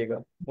 2 ही देगा।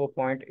 वो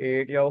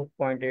 0.8 या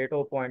 0.8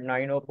 हो,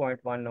 0.9 हो,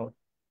 0.1 हो।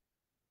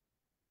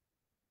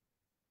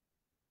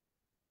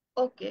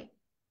 ओके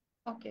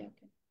ओके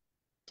ओके,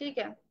 ठीक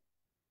है,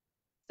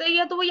 सही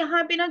है। तो वो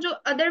यहाँ पे ना जो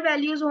अदर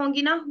वैल्यूज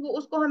होंगी ना वो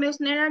उसको हमें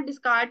उसने ना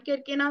डिस्कार्ड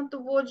करके ना, तो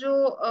वो जो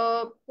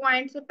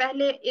पॉइंट से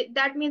पहले,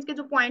 दैट मीन्स के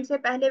जो पॉइंट से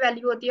पहले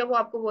वैल्यू होती है वो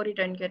आपको वो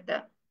रिटर्न करता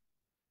है।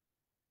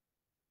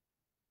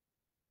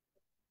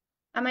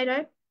 एम आई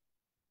right?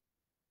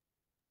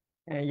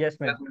 Yes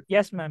ma'am.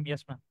 Yes ma'am,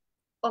 yes ma'am.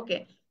 Okay,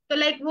 तो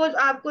लाइक वो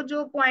आपको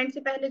जो पॉइंट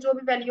से पहले जो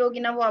भी वैल्यू होगी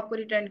ना वो आपको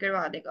रिटर्न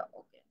करवा देगा।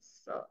 ओके,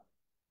 सो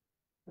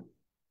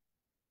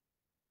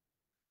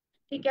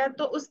ठीक है।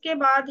 तो उसके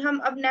बाद हम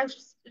अब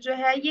नेक्स्ट जो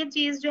है ये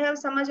चीज जो है वो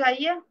समझ आई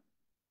है,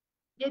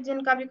 ये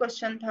जिनका भी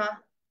क्वेश्चन था।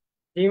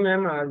 जी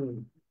मैम आ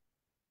गई।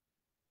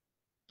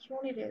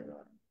 क्यों नहीं रेज हो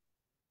रहा?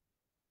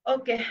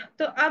 ओके,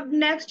 तो अब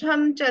नेक्स्ट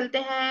हम चलते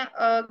हैं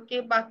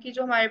कि बाकी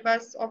जो हमारे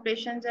पास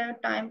ऑपरेशंस हैं,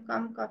 टाइम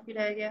कम काफी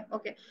रह गया।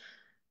 ओके,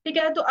 ठीक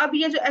है। तो अब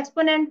ये जो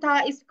एक्सपोनेंट था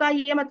इसका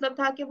ये मतलब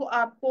था कि वो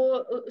आपको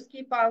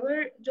उसकी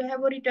पावर जो है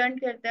वो रिटर्न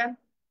करता है।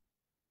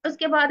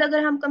 उसके बाद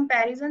अगर हम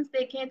कंपैरिजंस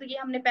देखें तो ये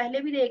हमने पहले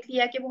भी देख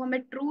लिया कि वो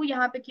हमें ट्रू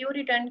यहाँ पे क्यों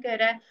रिटर्न कर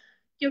रहा है,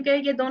 क्योंकि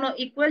ये दोनों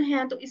इक्वल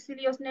हैं तो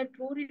इसीलिए उसने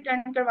ट्रू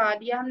रिटर्न करवा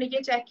दिया। हमने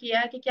ये चेक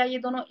किया कि क्या ये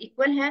दोनों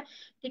इक्वल हैं,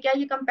 ठीक है,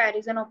 ये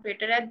कंपैरिजन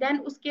ऑपरेटर है। देन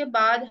उसके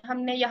बाद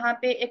हमने यहाँ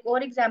पे एक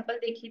और एग्जांपल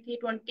देखी थी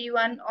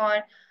 21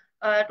 और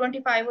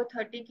 25 और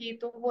 30 की,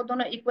 तो वो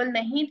दोनों इक्वल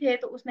नहीं थे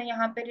तो उसने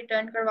यहाँ पे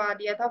रिटर्न करवा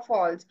दिया था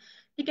फॉल्स।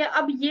 ठीक है,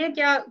 अब ये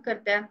क्या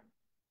करता है,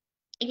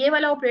 ये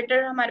वाला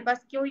ऑपरेटर हमारे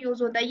पास क्यों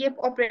यूज होता है, ये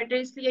ऑपरेटर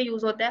इसलिए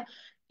यूज होता है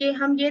कि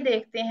हम ये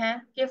देखते हैं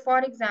कि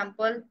फॉर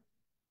एग्जाम्पल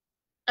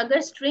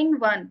अगर स्ट्रिंग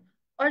वन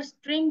और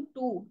स्ट्रिंग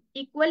टू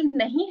इक्वल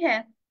नहीं है,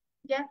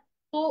 ठीक है,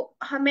 तो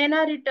हमें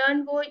ना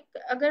रिटर्न वो,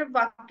 अगर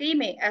वाकई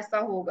में ऐसा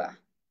होगा,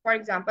 फॉर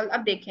एग्जाम्पल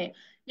अब देखें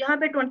यहाँ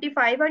पे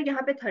 25 और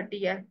यहाँ पे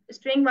 30 है,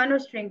 स्ट्रिंग वन और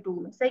स्ट्रिंग टू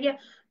में, सही है।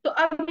 तो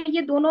अब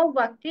ये दोनों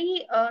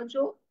वाकई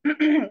जो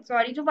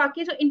सॉरी, जो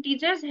वाकई जो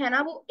इंटीजर्स है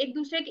ना वो एक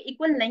दूसरे के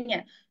इक्वल नहीं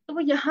है, तो वो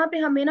यहाँ पे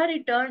हमें ना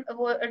रिटर्न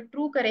वो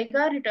ट्रू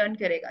करेगा, रिटर्न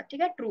करेगा,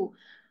 ठीक है, ट्रू।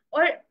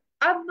 और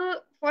अब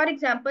फॉर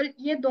एग्जाम्पल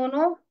ये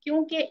दोनों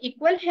क्योंकि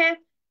इक्वल हैं,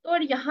 तो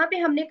और यहाँ पे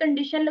हमने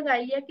कंडीशन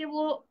लगाई है कि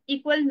वो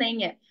इक्वल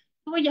नहीं है,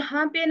 तो वो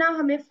यहाँ पे ना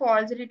हमें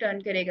फॉल्स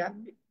रिटर्न करेगा।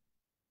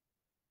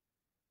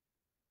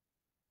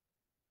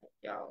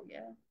 क्या हो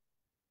गया,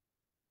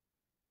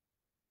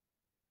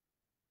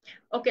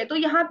 ओके, तो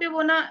यहाँ पे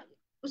वो ना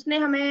उसने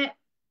हमें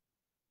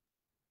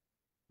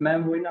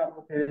मैम वही ना,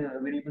 आपको फिर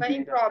वेरिएबल वही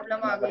चेंज प्रॉब्लम आ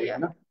करना गई पड़ेगा है।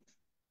 ना।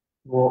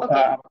 वो ओके,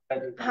 आपका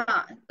देखना।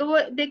 हाँ, तो वो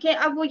देखिए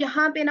अब वो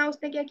यहाँ पे ना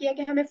उसने क्या किया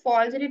कि हमें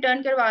फॉल्स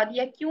रिटर्न करवा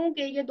दिया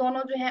क्योंकि ये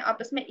दोनों जो हैं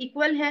आपस में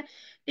इक्वल हैं,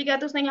 ठीक है,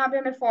 तो उसने यहाँ पे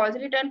हमें फॉल्स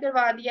रिटर्न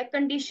करवा दिया।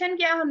 कंडीशन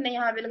क्या हमने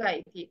यहाँ पे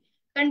लगाई थी,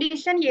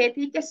 कंडीशन ये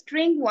थी कि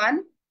स्ट्रिंग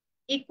वन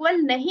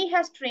इक्वल नहीं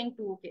है स्ट्रिंग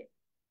टू के,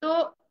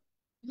 तो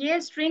ये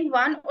स्ट्रिंग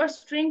वन और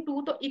स्ट्रिंग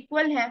टू तो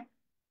इक्वल है,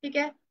 ठीक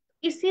है,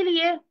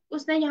 इसीलिए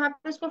उसने यहाँ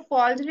पे उसको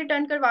फॉल्स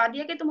रिटर्न करवा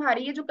दिया कि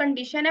तुम्हारी ये जो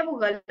कंडीशन है वो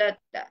गलत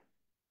है,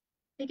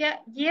 ठीक है,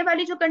 ये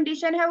वाली जो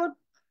कंडीशन है वो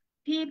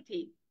ठीक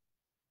थी,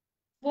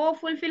 वो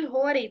फुलफिल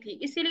हो रही थी,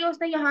 इसीलिए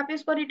उसने यहाँ पे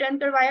इसको रिटर्न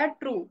करवाया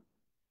ट्रू।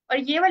 और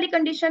ये वाली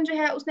कंडीशन जो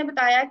है उसने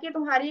बताया कि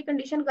तुम्हारी ये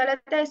कंडीशन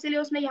गलत है, इसीलिए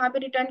उसने यहाँ पे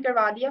रिटर्न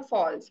करवा दिया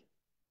false.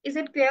 Is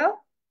it clear?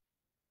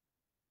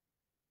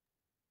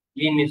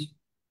 Ji miss.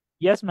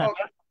 Yes ma'am.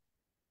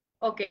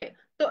 Okay,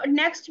 तो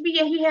नेक्स्ट भी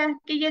यही है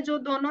कि ये जो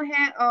दोनों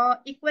हैं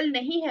इक्वल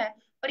नहीं है,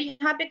 और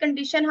यहाँ पे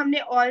कंडीशन हमने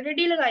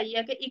ऑलरेडी लगाई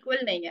है कि इक्वल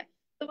नहीं है,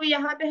 तो वो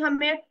यहाँ पे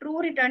हमें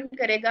ट्रू रिटर्न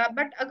करेगा।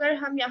 बट अगर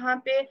हम यहाँ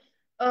पे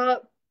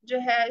जो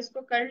है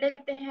इसको कर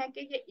लेते हैं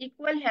कि ये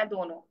इक्वल है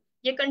दोनों,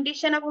 ये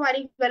कंडीशन अब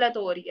हमारी गलत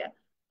हो रही है,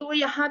 तो वो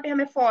यहाँ पे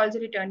हमें फॉल्स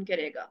रिटर्न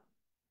करेगा।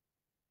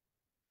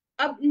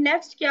 अब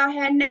नेक्स्ट क्या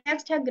है,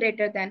 नेक्स्ट है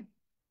ग्रेटर देन।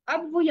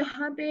 अब वो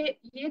यहाँ पे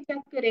ये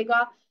चेक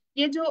करेगा,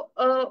 ये जो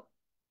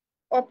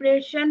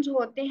ऑपरेशंस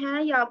होते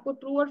हैं ये आपको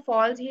ट्रू और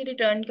फॉल्स ही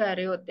रिटर्न कर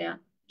रहे होते हैं,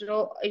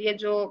 जो ये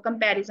जो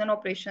कंपैरिजन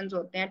ऑपरेशंस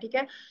होते हैं, ठीक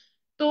है।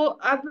 तो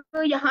अब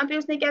यहाँ पे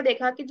उसने क्या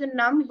देखा कि जो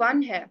नम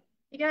वन है,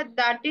 ठीक है,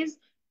 दैट इज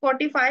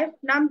 45,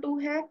 नम टू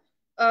है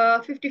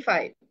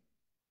 55।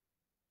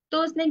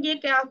 तो उसने ये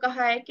क्या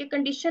कहा है कि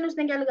कंडीशन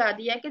उसने क्या लगा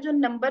दिया है कि जो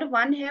नंबर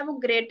वन है वो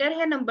ग्रेटर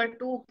है नंबर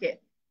टू के,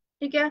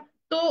 ठीक है।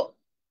 तो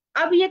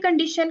अब ये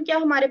कंडीशन क्या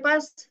हमारे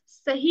पास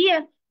सही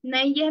है?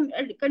 नहीं,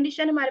 ये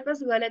कंडीशन हमारे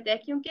पास गलत है,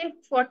 क्योंकि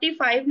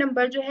 45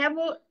 नंबर जो है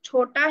वो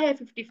छोटा है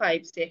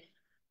 55 से,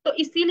 तो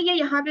इसीलिए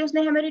यहाँ पे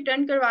उसने हमें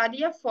रिटर्न करवा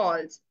दिया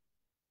फॉल्स,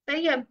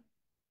 सही है।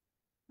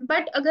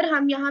 बट अगर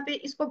हम यहाँ पे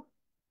इसको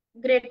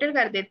ग्रेटर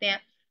कर देते हैं,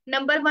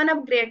 नंबर वन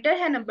अब ग्रेटर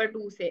है नंबर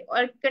टू से,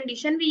 और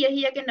कंडीशन भी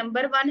यही है कि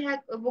नंबर वन है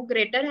वो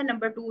ग्रेटर है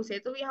नंबर टू से,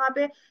 तो यहाँ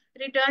पे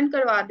रिटर्न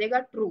करवा देगा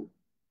ट्रू,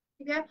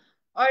 ठीक है।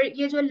 और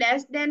ये जो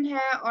लेस देन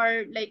है, और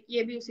लाइक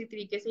ये भी उसी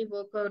तरीके से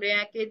वर्क कर रहे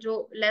हैं कि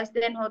जो लेस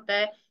देन होता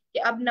है कि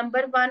अब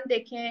नंबर वन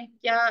देखें,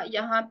 क्या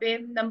यहाँ पे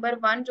नंबर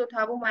वन जो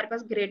था वो हमारे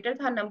पास ग्रेटर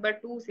था नंबर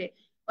टू से,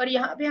 और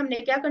यहाँ पे हमने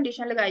क्या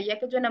कंडीशन लगाई है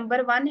कि जो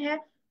नंबर वन है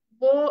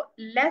वो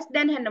लेस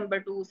देन है नंबर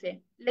टू से।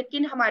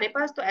 लेकिन हमारे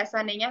पास तो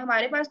ऐसा नहीं है,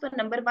 हमारे पास तो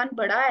नंबर वन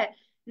बड़ा है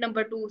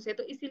नंबर टू से,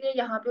 तो इसीलिए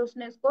यहाँ पे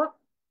उसने इसको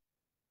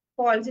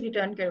फॉल्स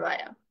रिटर्न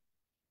करवाया।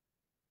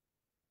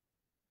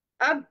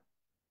 अब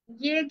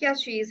ये क्या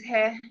चीज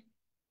है,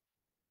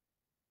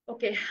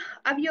 ओके,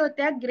 अब ये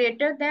होता है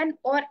ग्रेटर देन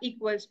और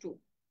इक्वल्स टू।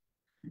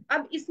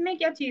 अब इसमें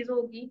क्या चीज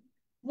होगी,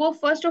 वो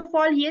फर्स्ट ऑफ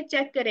ऑल ये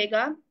चेक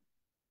करेगा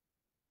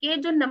कि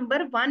जो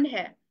नंबर वन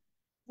है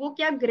वो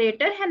क्या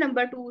ग्रेटर है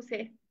नंबर टू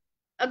से।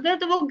 अगर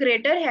तो वो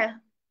ग्रेटर है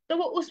तो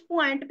वो उस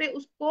पॉइंट पे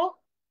उसको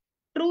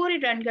ट्रू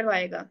रिटर्न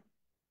करवाएगा,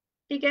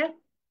 ठीक है।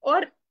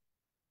 और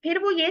फिर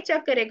वो ये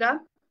चेक करेगा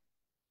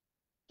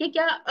कि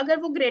क्या अगर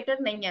वो ग्रेटर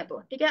नहीं है तो,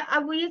 ठीक है,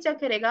 अब वो ये चेक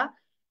करेगा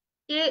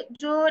कि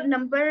जो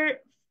नंबर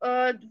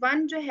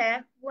वन जो है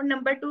वो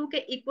नंबर टू के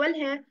इक्वल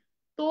है,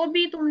 तो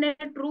भी तुमने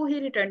ट्रू ही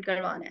रिटर्न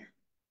करवाना है,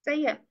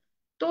 सही है।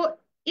 तो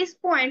इस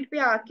पॉइंट पे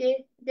आके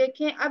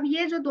देखें, अब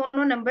ये जो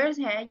दोनों नंबर्स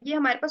हैं ये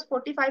हमारे पास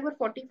 45 और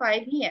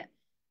 45 ही है,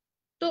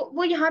 तो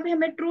वो यहाँ पे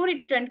हमें ट्रू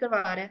रिटर्न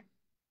करवा रहा है।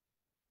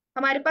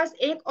 हमारे पास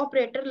एक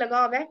ऑपरेटर लगा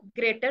हुआ है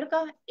ग्रेटर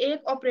का,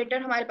 एक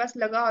ऑपरेटर हमारे पास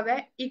लगा हुआ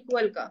है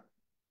इक्वल का।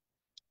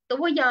 तो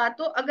वो या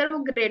तो अगर वो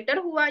ग्रेटर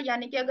हुआ,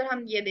 यानी कि अगर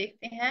हम ये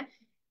देखते हैं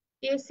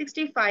कि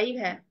 65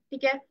 है,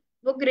 ठीक है,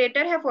 वो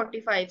ग्रेटर है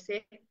 45 से,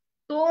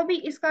 तो भी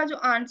इसका जो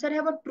आंसर है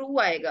वो ट्रू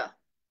आएगा।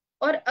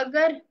 और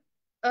अगर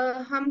अ,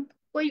 हम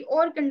कोई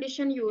और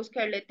कंडीशन यूज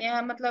कर लेते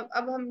हैं, मतलब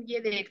अब हम ये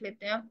देख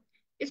लेते हैं,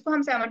 इसको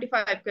हम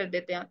 75 कर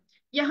देते हैं।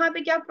 यहाँ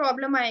पे क्या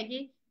प्रॉब्लम आएगी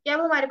कि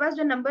अब हमारे पास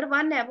जो नंबर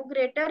वन है वो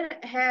ग्रेटर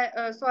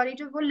है, सॉरी,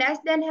 जो वो लेस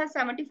देन है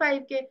 75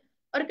 के,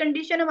 और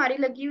कंडीशन हमारी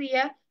लगी हुई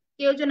है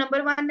कि जो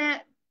नंबर वन है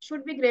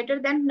should be greater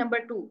than number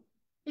two.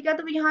 ठीक है,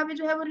 तो यहाँ पे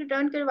जो है वो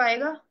रिटर्न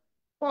करवाएगा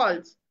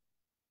फॉल्स,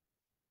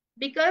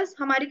 बिकॉज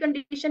हमारी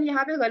कंडीशन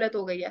यहाँ पे गलत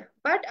हो गई है।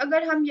 बट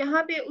अगर हम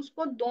यहाँ पे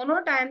उसको दोनों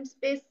टाइम्स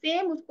पे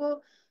सेम उसको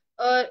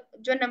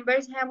जो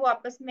नंबर्स हैं वो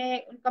आपस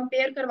में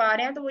कंपेयर करवा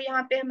रहे हैं, तो वो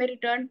यहाँ पे हमें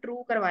रिटर्न ट्रू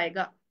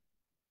करवाएगा।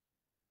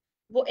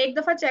 वो एक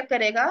दफा चेक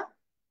करेगा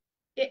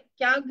कि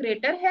क्या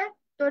ग्रेटर है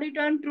तो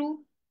रिटर्न ट्रू,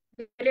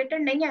 ग्रेटर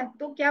नहीं है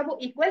तो क्या वो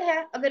इक्वल है,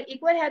 अगर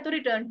इक्वल है तो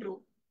रिटर्न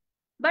ट्रू।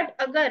 बट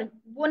अगर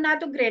वो ना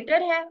तो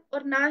ग्रेटर है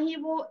और ना ही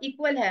वो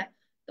इक्वल है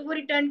तो वो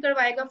रिटर्न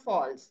करवाएगा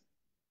फॉल्स।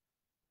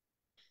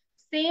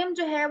 सेम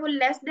जो है वो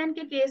लेस देन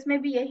के केस में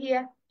भी यही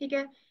है। ठीक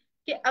है,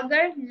 कि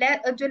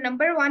अगर जो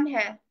नंबर वन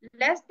है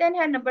लेस देन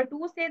है नंबर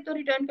टू से तो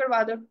रिटर्न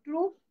करवा दो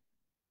ट्रू,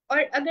 और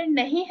अगर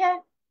नहीं है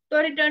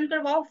तो रिटर्न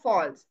करवाओ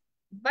फॉल्स।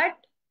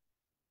 बट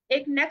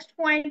एक नेक्स्ट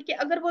पॉइंट कि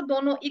अगर वो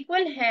दोनों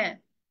इक्वल हैं,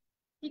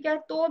 ठीक है,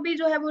 तो भी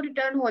जो है वो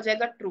रिटर्न हो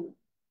जाएगा ट्रू।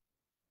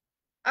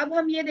 अब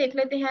हम ये देख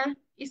लेते हैं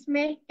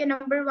इसमें कि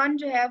नंबर वन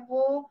जो है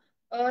वो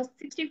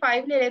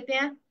 65 ले लेते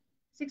हैं,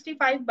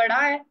 65 बड़ा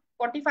है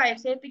 45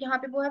 से, तो यहाँ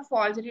पे वो है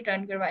फॉल्स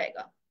रिटर्न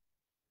करवाएगा।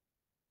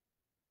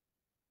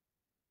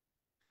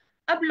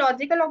 अब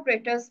लॉजिकल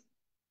ऑपरेटर्स,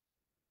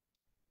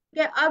 ठीक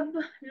है,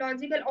 अब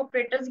लॉजिकल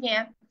ऑपरेटर्स ये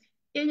हैं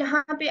कि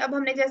यहाँ पे अब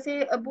हमने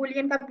जैसे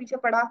बुलियन का पीछे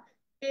पढ़ा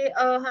कि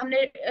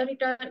हमने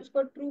रिटर्न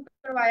उसको ट्रू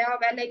करवाया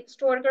हुआ है, लाइक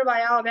स्टोर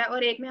करवाया हुआ है,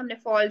 और एक में हमने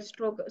फॉल्स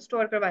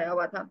स्टोर करवाया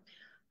हुआ था।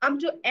 अब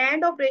जो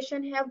एंड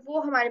ऑपरेशन है वो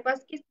हमारे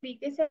पास किस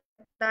तरीके से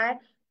होता है,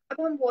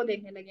 अब हम वो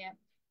देखने लगे हैं।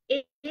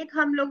 एक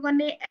हम लोगों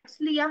ने एक्स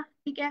लिया,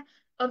 ठीक है,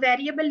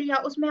 वेरिएबल लिया,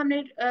 उसमें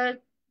हमने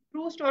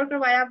ट्रू स्टोर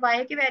करवाया,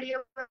 वाई के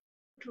वेरिएबल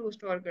ट्रू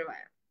स्टोर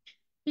करवाया।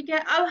 ठीक है,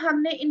 अब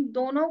हमने इन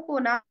दोनों को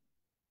ना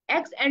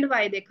एक्स एंड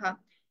वाई देखा।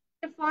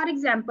 फॉर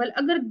एग्जाम्पल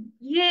अगर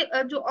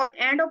ये जो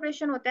एंड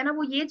ऑपरेशन होता है ना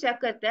वो ये चेक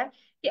करता है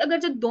कि अगर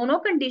जो दोनों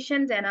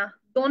कंडीशंस है ना,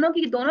 दोनों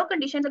की दोनों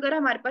कंडीशंस अगर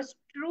हमारे पास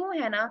ट्रू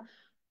है ना,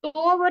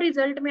 तो वो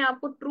रिजल्ट में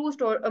आपको ट्रू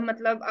स्टोर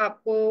मतलब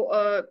आपको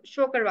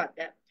शो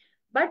करवाता है।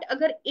 बट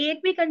अगर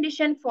एक भी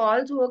कंडीशन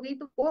फॉल्स होगी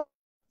तो वो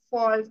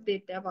फॉल्स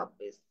देता है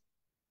वापस।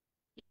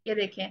 ये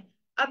देखें,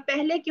 अब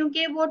पहले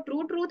क्योंकि वो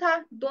ट्रू ट्रू था,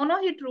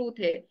 दोनों ही ट्रू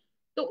थे,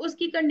 तो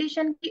उसकी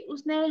कंडीशन की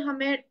उसने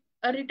हमें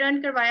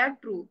रिटर्न करवाया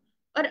ट्रू।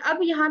 और अब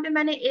यहाँ पे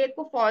मैंने एक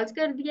को फॉल्स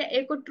कर दिया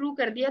एक को ट्रू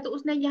कर दिया, तो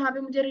उसने यहाँ पे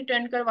मुझे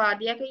रिटर्न करवा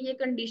दिया कि ये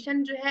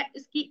कंडीशन जो है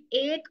इसकी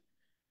एक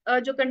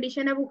जो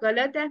कंडीशन है वो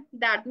गलत है,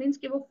 दैट मीन्स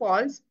कि वो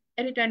फॉल्स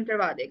रिटर्न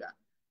करवा देगा।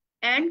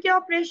 एंड के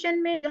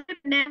ऑपरेशन में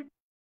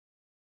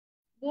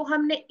वो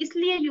हमने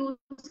इसलिए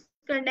यूज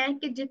करना है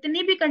कि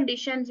जितनी भी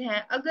कंडीशंस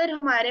हैं, अगर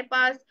हमारे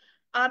पास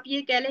आप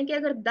ये कह लें कि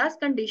अगर 10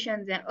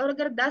 कंडीशंस हैं और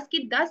अगर 10 की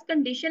 10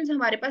 कंडीशंस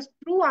हमारे पास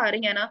ट्रू आ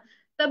रही है ना,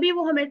 तभी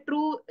वो हमें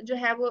ट्रू जो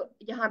है वो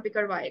यहाँ पे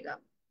करवाएगा।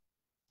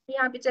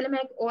 यहाँ पे चले मैं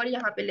एक और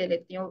यहाँ पे ले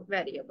लेती हूँ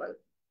वेरिएबल,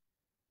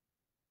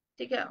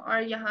 ठीक है,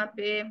 और यहाँ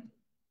पे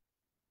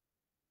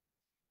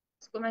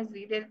इसको मैं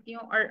जी दे देती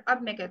हूँ, और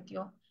अब मैं कहती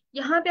हूँ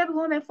यहाँ पे अब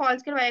वो हमें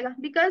फॉल्स करवाएगा,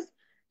 बिकॉज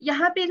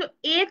यहाँ पे जो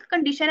एक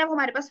कंडीशन है वो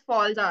हमारे पास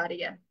फॉल्स आ रही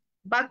है,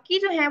 बाकी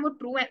जो है वो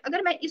ट्रू है।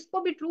 अगर मैं इसको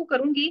भी ट्रू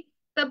करूंगी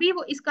तभी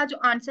वो इसका जो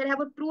आंसर है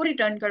वो ट्रू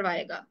रिटर्न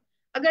करवाएगा।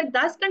 अगर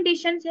 10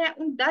 कंडीशंस है,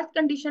 उन 10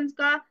 कंडीशंस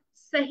का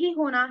सही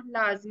होना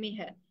लाजमी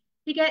है।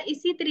 ठीक है,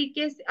 इसी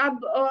तरीके से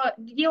अब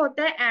ये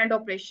होता है एंड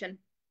ऑपरेशन।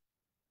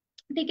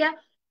 ठीक है,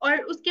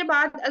 और उसके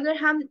बाद अगर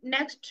हम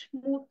नेक्स्ट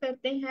मूव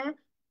करते हैं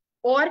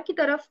और की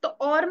तरफ, तो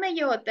और में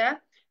ये होता है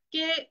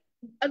कि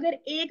अगर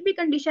एक भी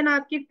कंडीशन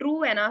आपकी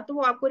ट्रू है ना तो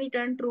वो आपको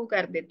रिटर्न ट्रू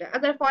कर देता है।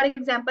 अगर फॉर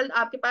एग्जांपल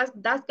आपके पास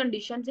 10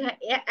 कंडीशंस हैं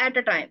एट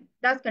अ टाइम,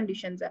 10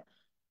 कंडीशंस है,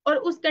 और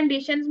उस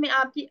कंडीशंस में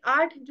आपकी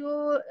 8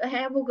 जो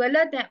है वो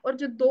गलत है और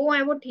जो दो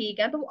है वो ठीक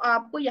है, तो वो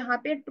आपको यहाँ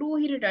पे ट्रू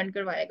ही रिटर्न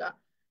करवाएगा।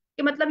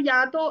 कि मतलब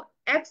या तो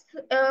एक्स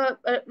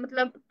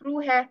मतलब ट्रू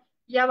है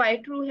या वाई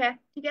ट्रू है।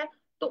 ठीक है,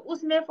 तो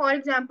उसमें फॉर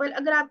एग्जांपल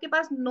अगर आपके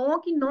पास 9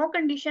 की 9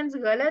 कंडीशंस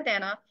गलत है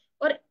ना,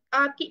 और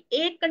आपकी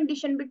एक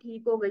कंडीशन भी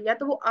ठीक हो गई है,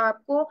 तो वो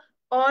आपको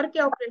और के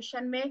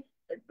ऑपरेशन में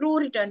ट्रू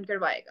रिटर्न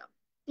करवाएगा।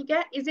 ठीक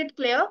है, इज इट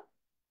क्लियर?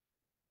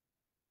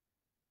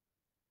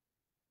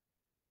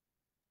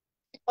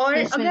 और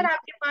यस अगर मैम।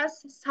 आपके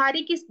पास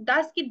सारी की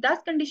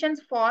 10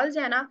 कंडीशंस फॉल्स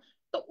है ना,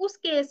 तो उस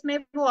केस में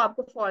वो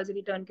आपको फॉल्स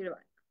रिटर्न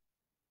करवाएगा।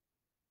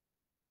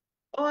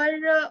 और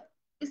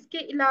इसके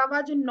अलावा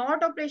जो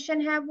नॉट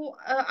ऑपरेशन है वो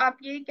आप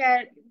ये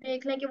कह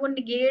देख लें कि वो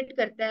निगेट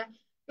करता है,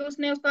 कि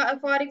उसने उसका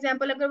फॉर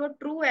एग्जांपल अगर वो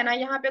ट्रू है ना,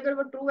 यहाँ पे अगर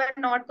वो ट्रू है,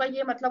 नॉट का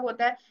ये मतलब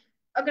होता है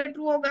अगर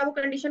ट्रू होगा वो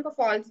कंडीशन को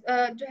फॉल्स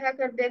जो है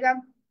कर देगा,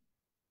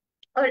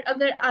 और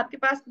अगर आपके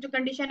पास जो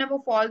कंडीशन है वो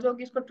फॉल्स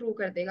होगी उसको ट्रू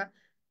कर देगा।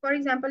 फॉर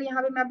एग्जाम्पल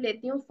यहाँ पे मैं अब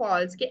लेती हूँ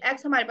फॉल्स, कि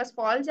एक्स हमारे पास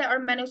फॉल्स है और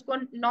मैंने उसको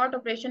नॉट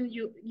ऑपरेशन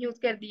यूज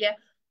कर दिया है,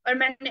 और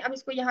मैंने अब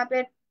इसको यहाँ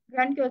पे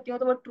रन करती हूँ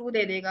तो वो ट्रू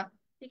दे देगा।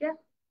 ठीक है,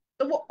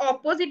 तो वो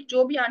ऑपोजिट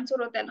जो भी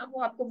आंसर होता है ना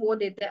वो आपको वो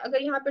देता है।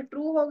 अगर यहाँ पे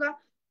ट्रू होगा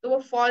तो वो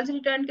फॉल्स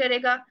रिटर्न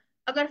करेगा,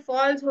 अगर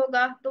फॉल्स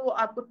होगा तो वो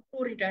आपको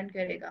ट्रू रिटर्न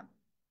करेगा।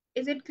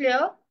 Is it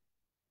clear?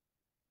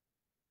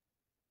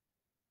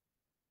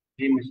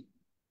 Ji miss.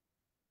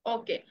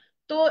 Okay.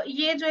 तो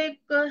ये जो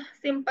एक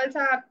सिंपल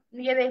सा आप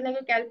ये देख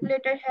लेंगे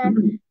कैलकुलेटर है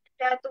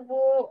क्या, तो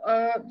वो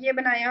ये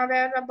बनाया हुआ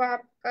है। और अब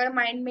आपका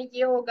माइंड में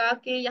ये होगा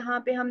कि यहाँ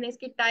पे हमने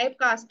इसकी टाइप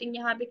कास्टिंग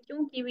यहाँ पे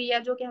क्यों की हुई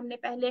है, जो कि हमने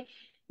पहले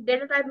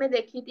डेटा टाइप में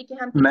देखी थी कि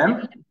हम किसी मैम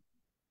भी।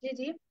 जी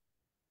जी।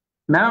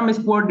 मैम हम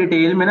इसको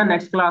डिटेल में ना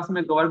नेक्स्ट क्लास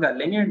में कवर कर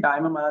लेंगे,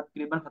 टाइम हमारा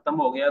तकरीबन खत्म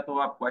हो गया, तो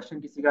आप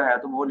क्वेश्चन किसी का है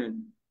तो वो ले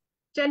लें।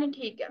 चलिए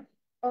ठीक है।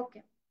 ओके।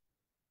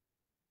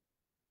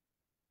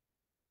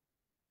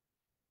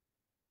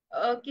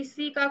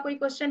 किसी का कोई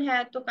क्वेश्चन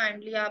है तो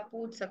काइंडली आप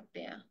पूछ सकते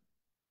हैं।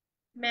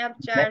 मैं अब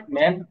चैट।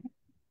 मैम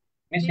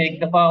मिस जी एक जी।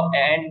 दफा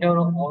एंड और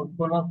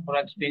को ना थोड़ा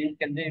एक्सपीरियंस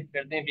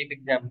करते हैं एक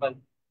एग्जांपल,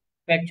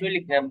 फैक्चुअल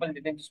एग्जांपल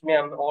देते हैं जिसमें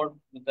हम और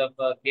मतलब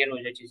क्लियर हो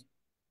जाए चीज।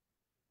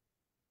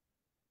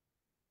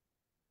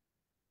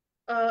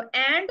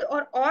 एंड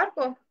और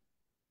को।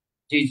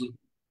 जी जी।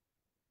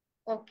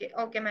 ओके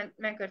ओके,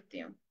 मैं करती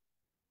हूँ।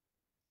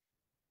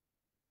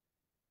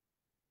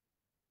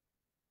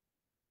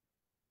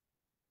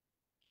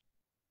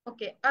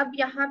 ओके, अब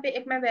यहाँ पे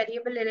एक मैं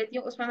वेरिएबल ले लेती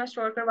हूँ, उसमें मैं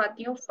स्टोर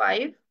करवाती हूँ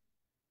 5,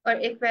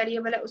 और एक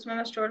वेरिएबल है उसमें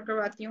मैं स्टोर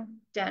करवाती हूँ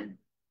 10।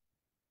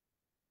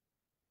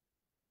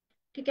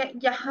 ठीक है,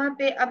 यहाँ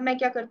पे अब मैं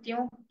क्या करती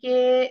हूँ कि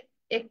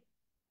एक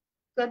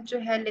जो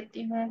है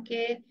लेती हूँ कि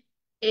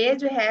ए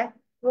जो है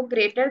वो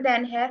ग्रेटर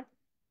देन है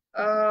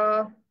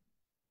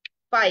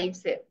 5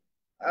 से,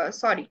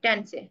 सॉरी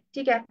 10 से।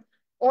 ठीक है,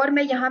 और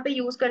मैं यहाँ पे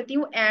यूज करती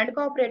हूँ एंड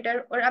का ऑपरेटर,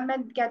 और अब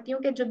मैं कहती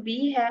हूँ कि जो बी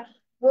है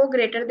वो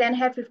ग्रेटर देन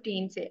है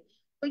 15 से।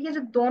 तो ये जो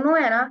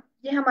दोनों है ना,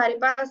 ये हमारे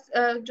पास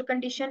जो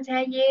कंडीशंस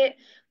हैं ये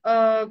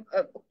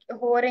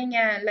हो रही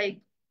हैं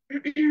लाइक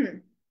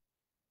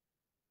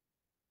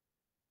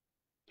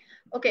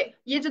ओके,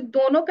 ये जो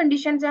दोनों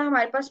कंडीशंस हैं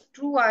हमारे पास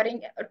ट्रू आ रही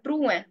हैं,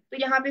 ट्रू हैं, तो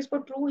यहाँ पे इसको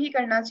ट्रू ही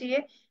करना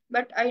चाहिए।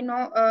 But I know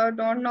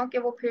don't know कि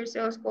वो फिर से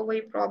उसको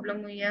वही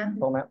प्रॉब्लम हुई है।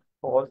 तो मैं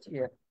फॉल्स ही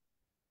है।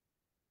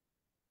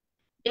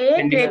 ए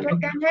कंडीशन ग्रेटर तो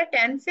देन है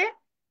 10 से।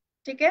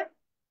 ठीक है,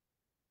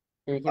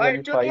 ए की और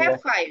वैल्यू जो है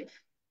 5 है।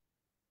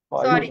 5।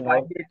 5 तो sorry. Is five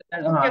not. Greater,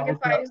 okay हाँ ओके, वो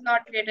 5 इज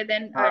नॉट ग्रेटर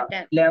देन हाँ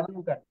 10।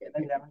 11 करते हैं ना,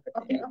 11 करते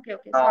ओके हैं। ओके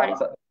ओके, हाँ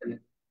सॉरी।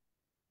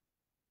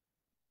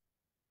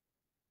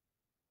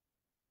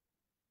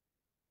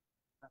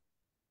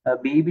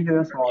 बी भी जो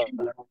है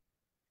स्मॉल है।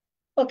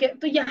 ओके,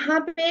 तो यहाँ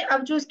पे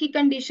अब जो इसकी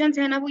कंडीशंस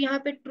है ना वो यहाँ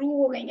पे ट्रू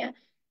हो गई हैं,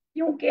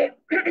 क्योंकि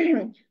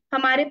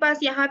हमारे पास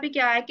यहाँ पे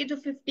क्या है कि जो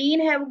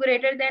 15 है वो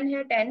ग्रेटर देन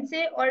है 10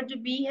 से, और जो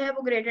बी है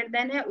वो ग्रेटर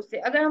देन है उससे।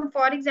 अगर हम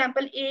फॉर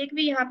एग्जांपल एक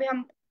भी यहाँ पे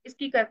हम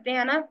इसकी करते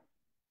हैं ना,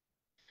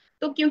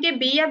 तो क्योंकि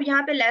बी अब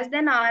यहाँ पे लेस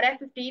देन आ रहा है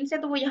 15 से,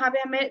 तो वो यहाँ पे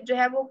हमें जो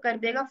है वो कर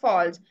देगा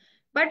फॉल्स।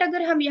 बट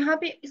अगर हम यहाँ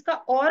पे इसका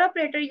और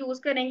ऑपरेटर यूज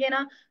करेंगे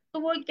ना, तो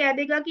वो कह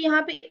देगा कि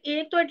यहाँ पे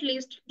एक तो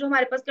एटलीस्ट जो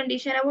हमारे पास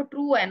कंडीशन है वो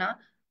ट्रू है ना,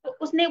 तो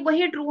उसने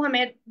वही ट्रू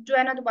हमें जो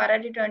है ना दोबारा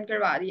रिटर्न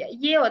करवा दिया।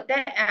 ये होता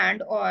है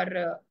एंड और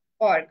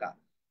का।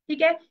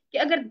 ठीक है, कि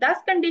अगर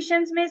 10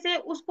 कंडीशंस में से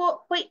उसको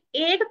कोई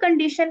एक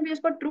कंडीशन भी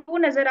उसको ट्रू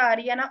नजर आ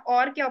रही है ना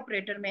और के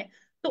ऑपरेटर में,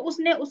 तो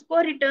उसने उसको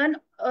रिटर्न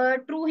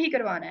ट्रू ही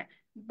करवाना है।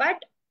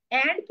 बट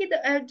एंड की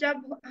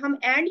जब हम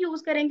एंड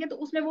यूज करेंगे तो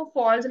उसमें वो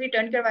फॉल्स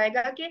रिटर्न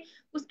करवाएगा, कि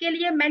उसके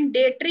लिए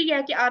मैंडेटरी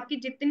है कि आपकी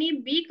जितनी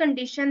भी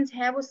कंडीशंस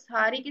हैं वो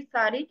सारी की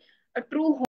सारी ट्रू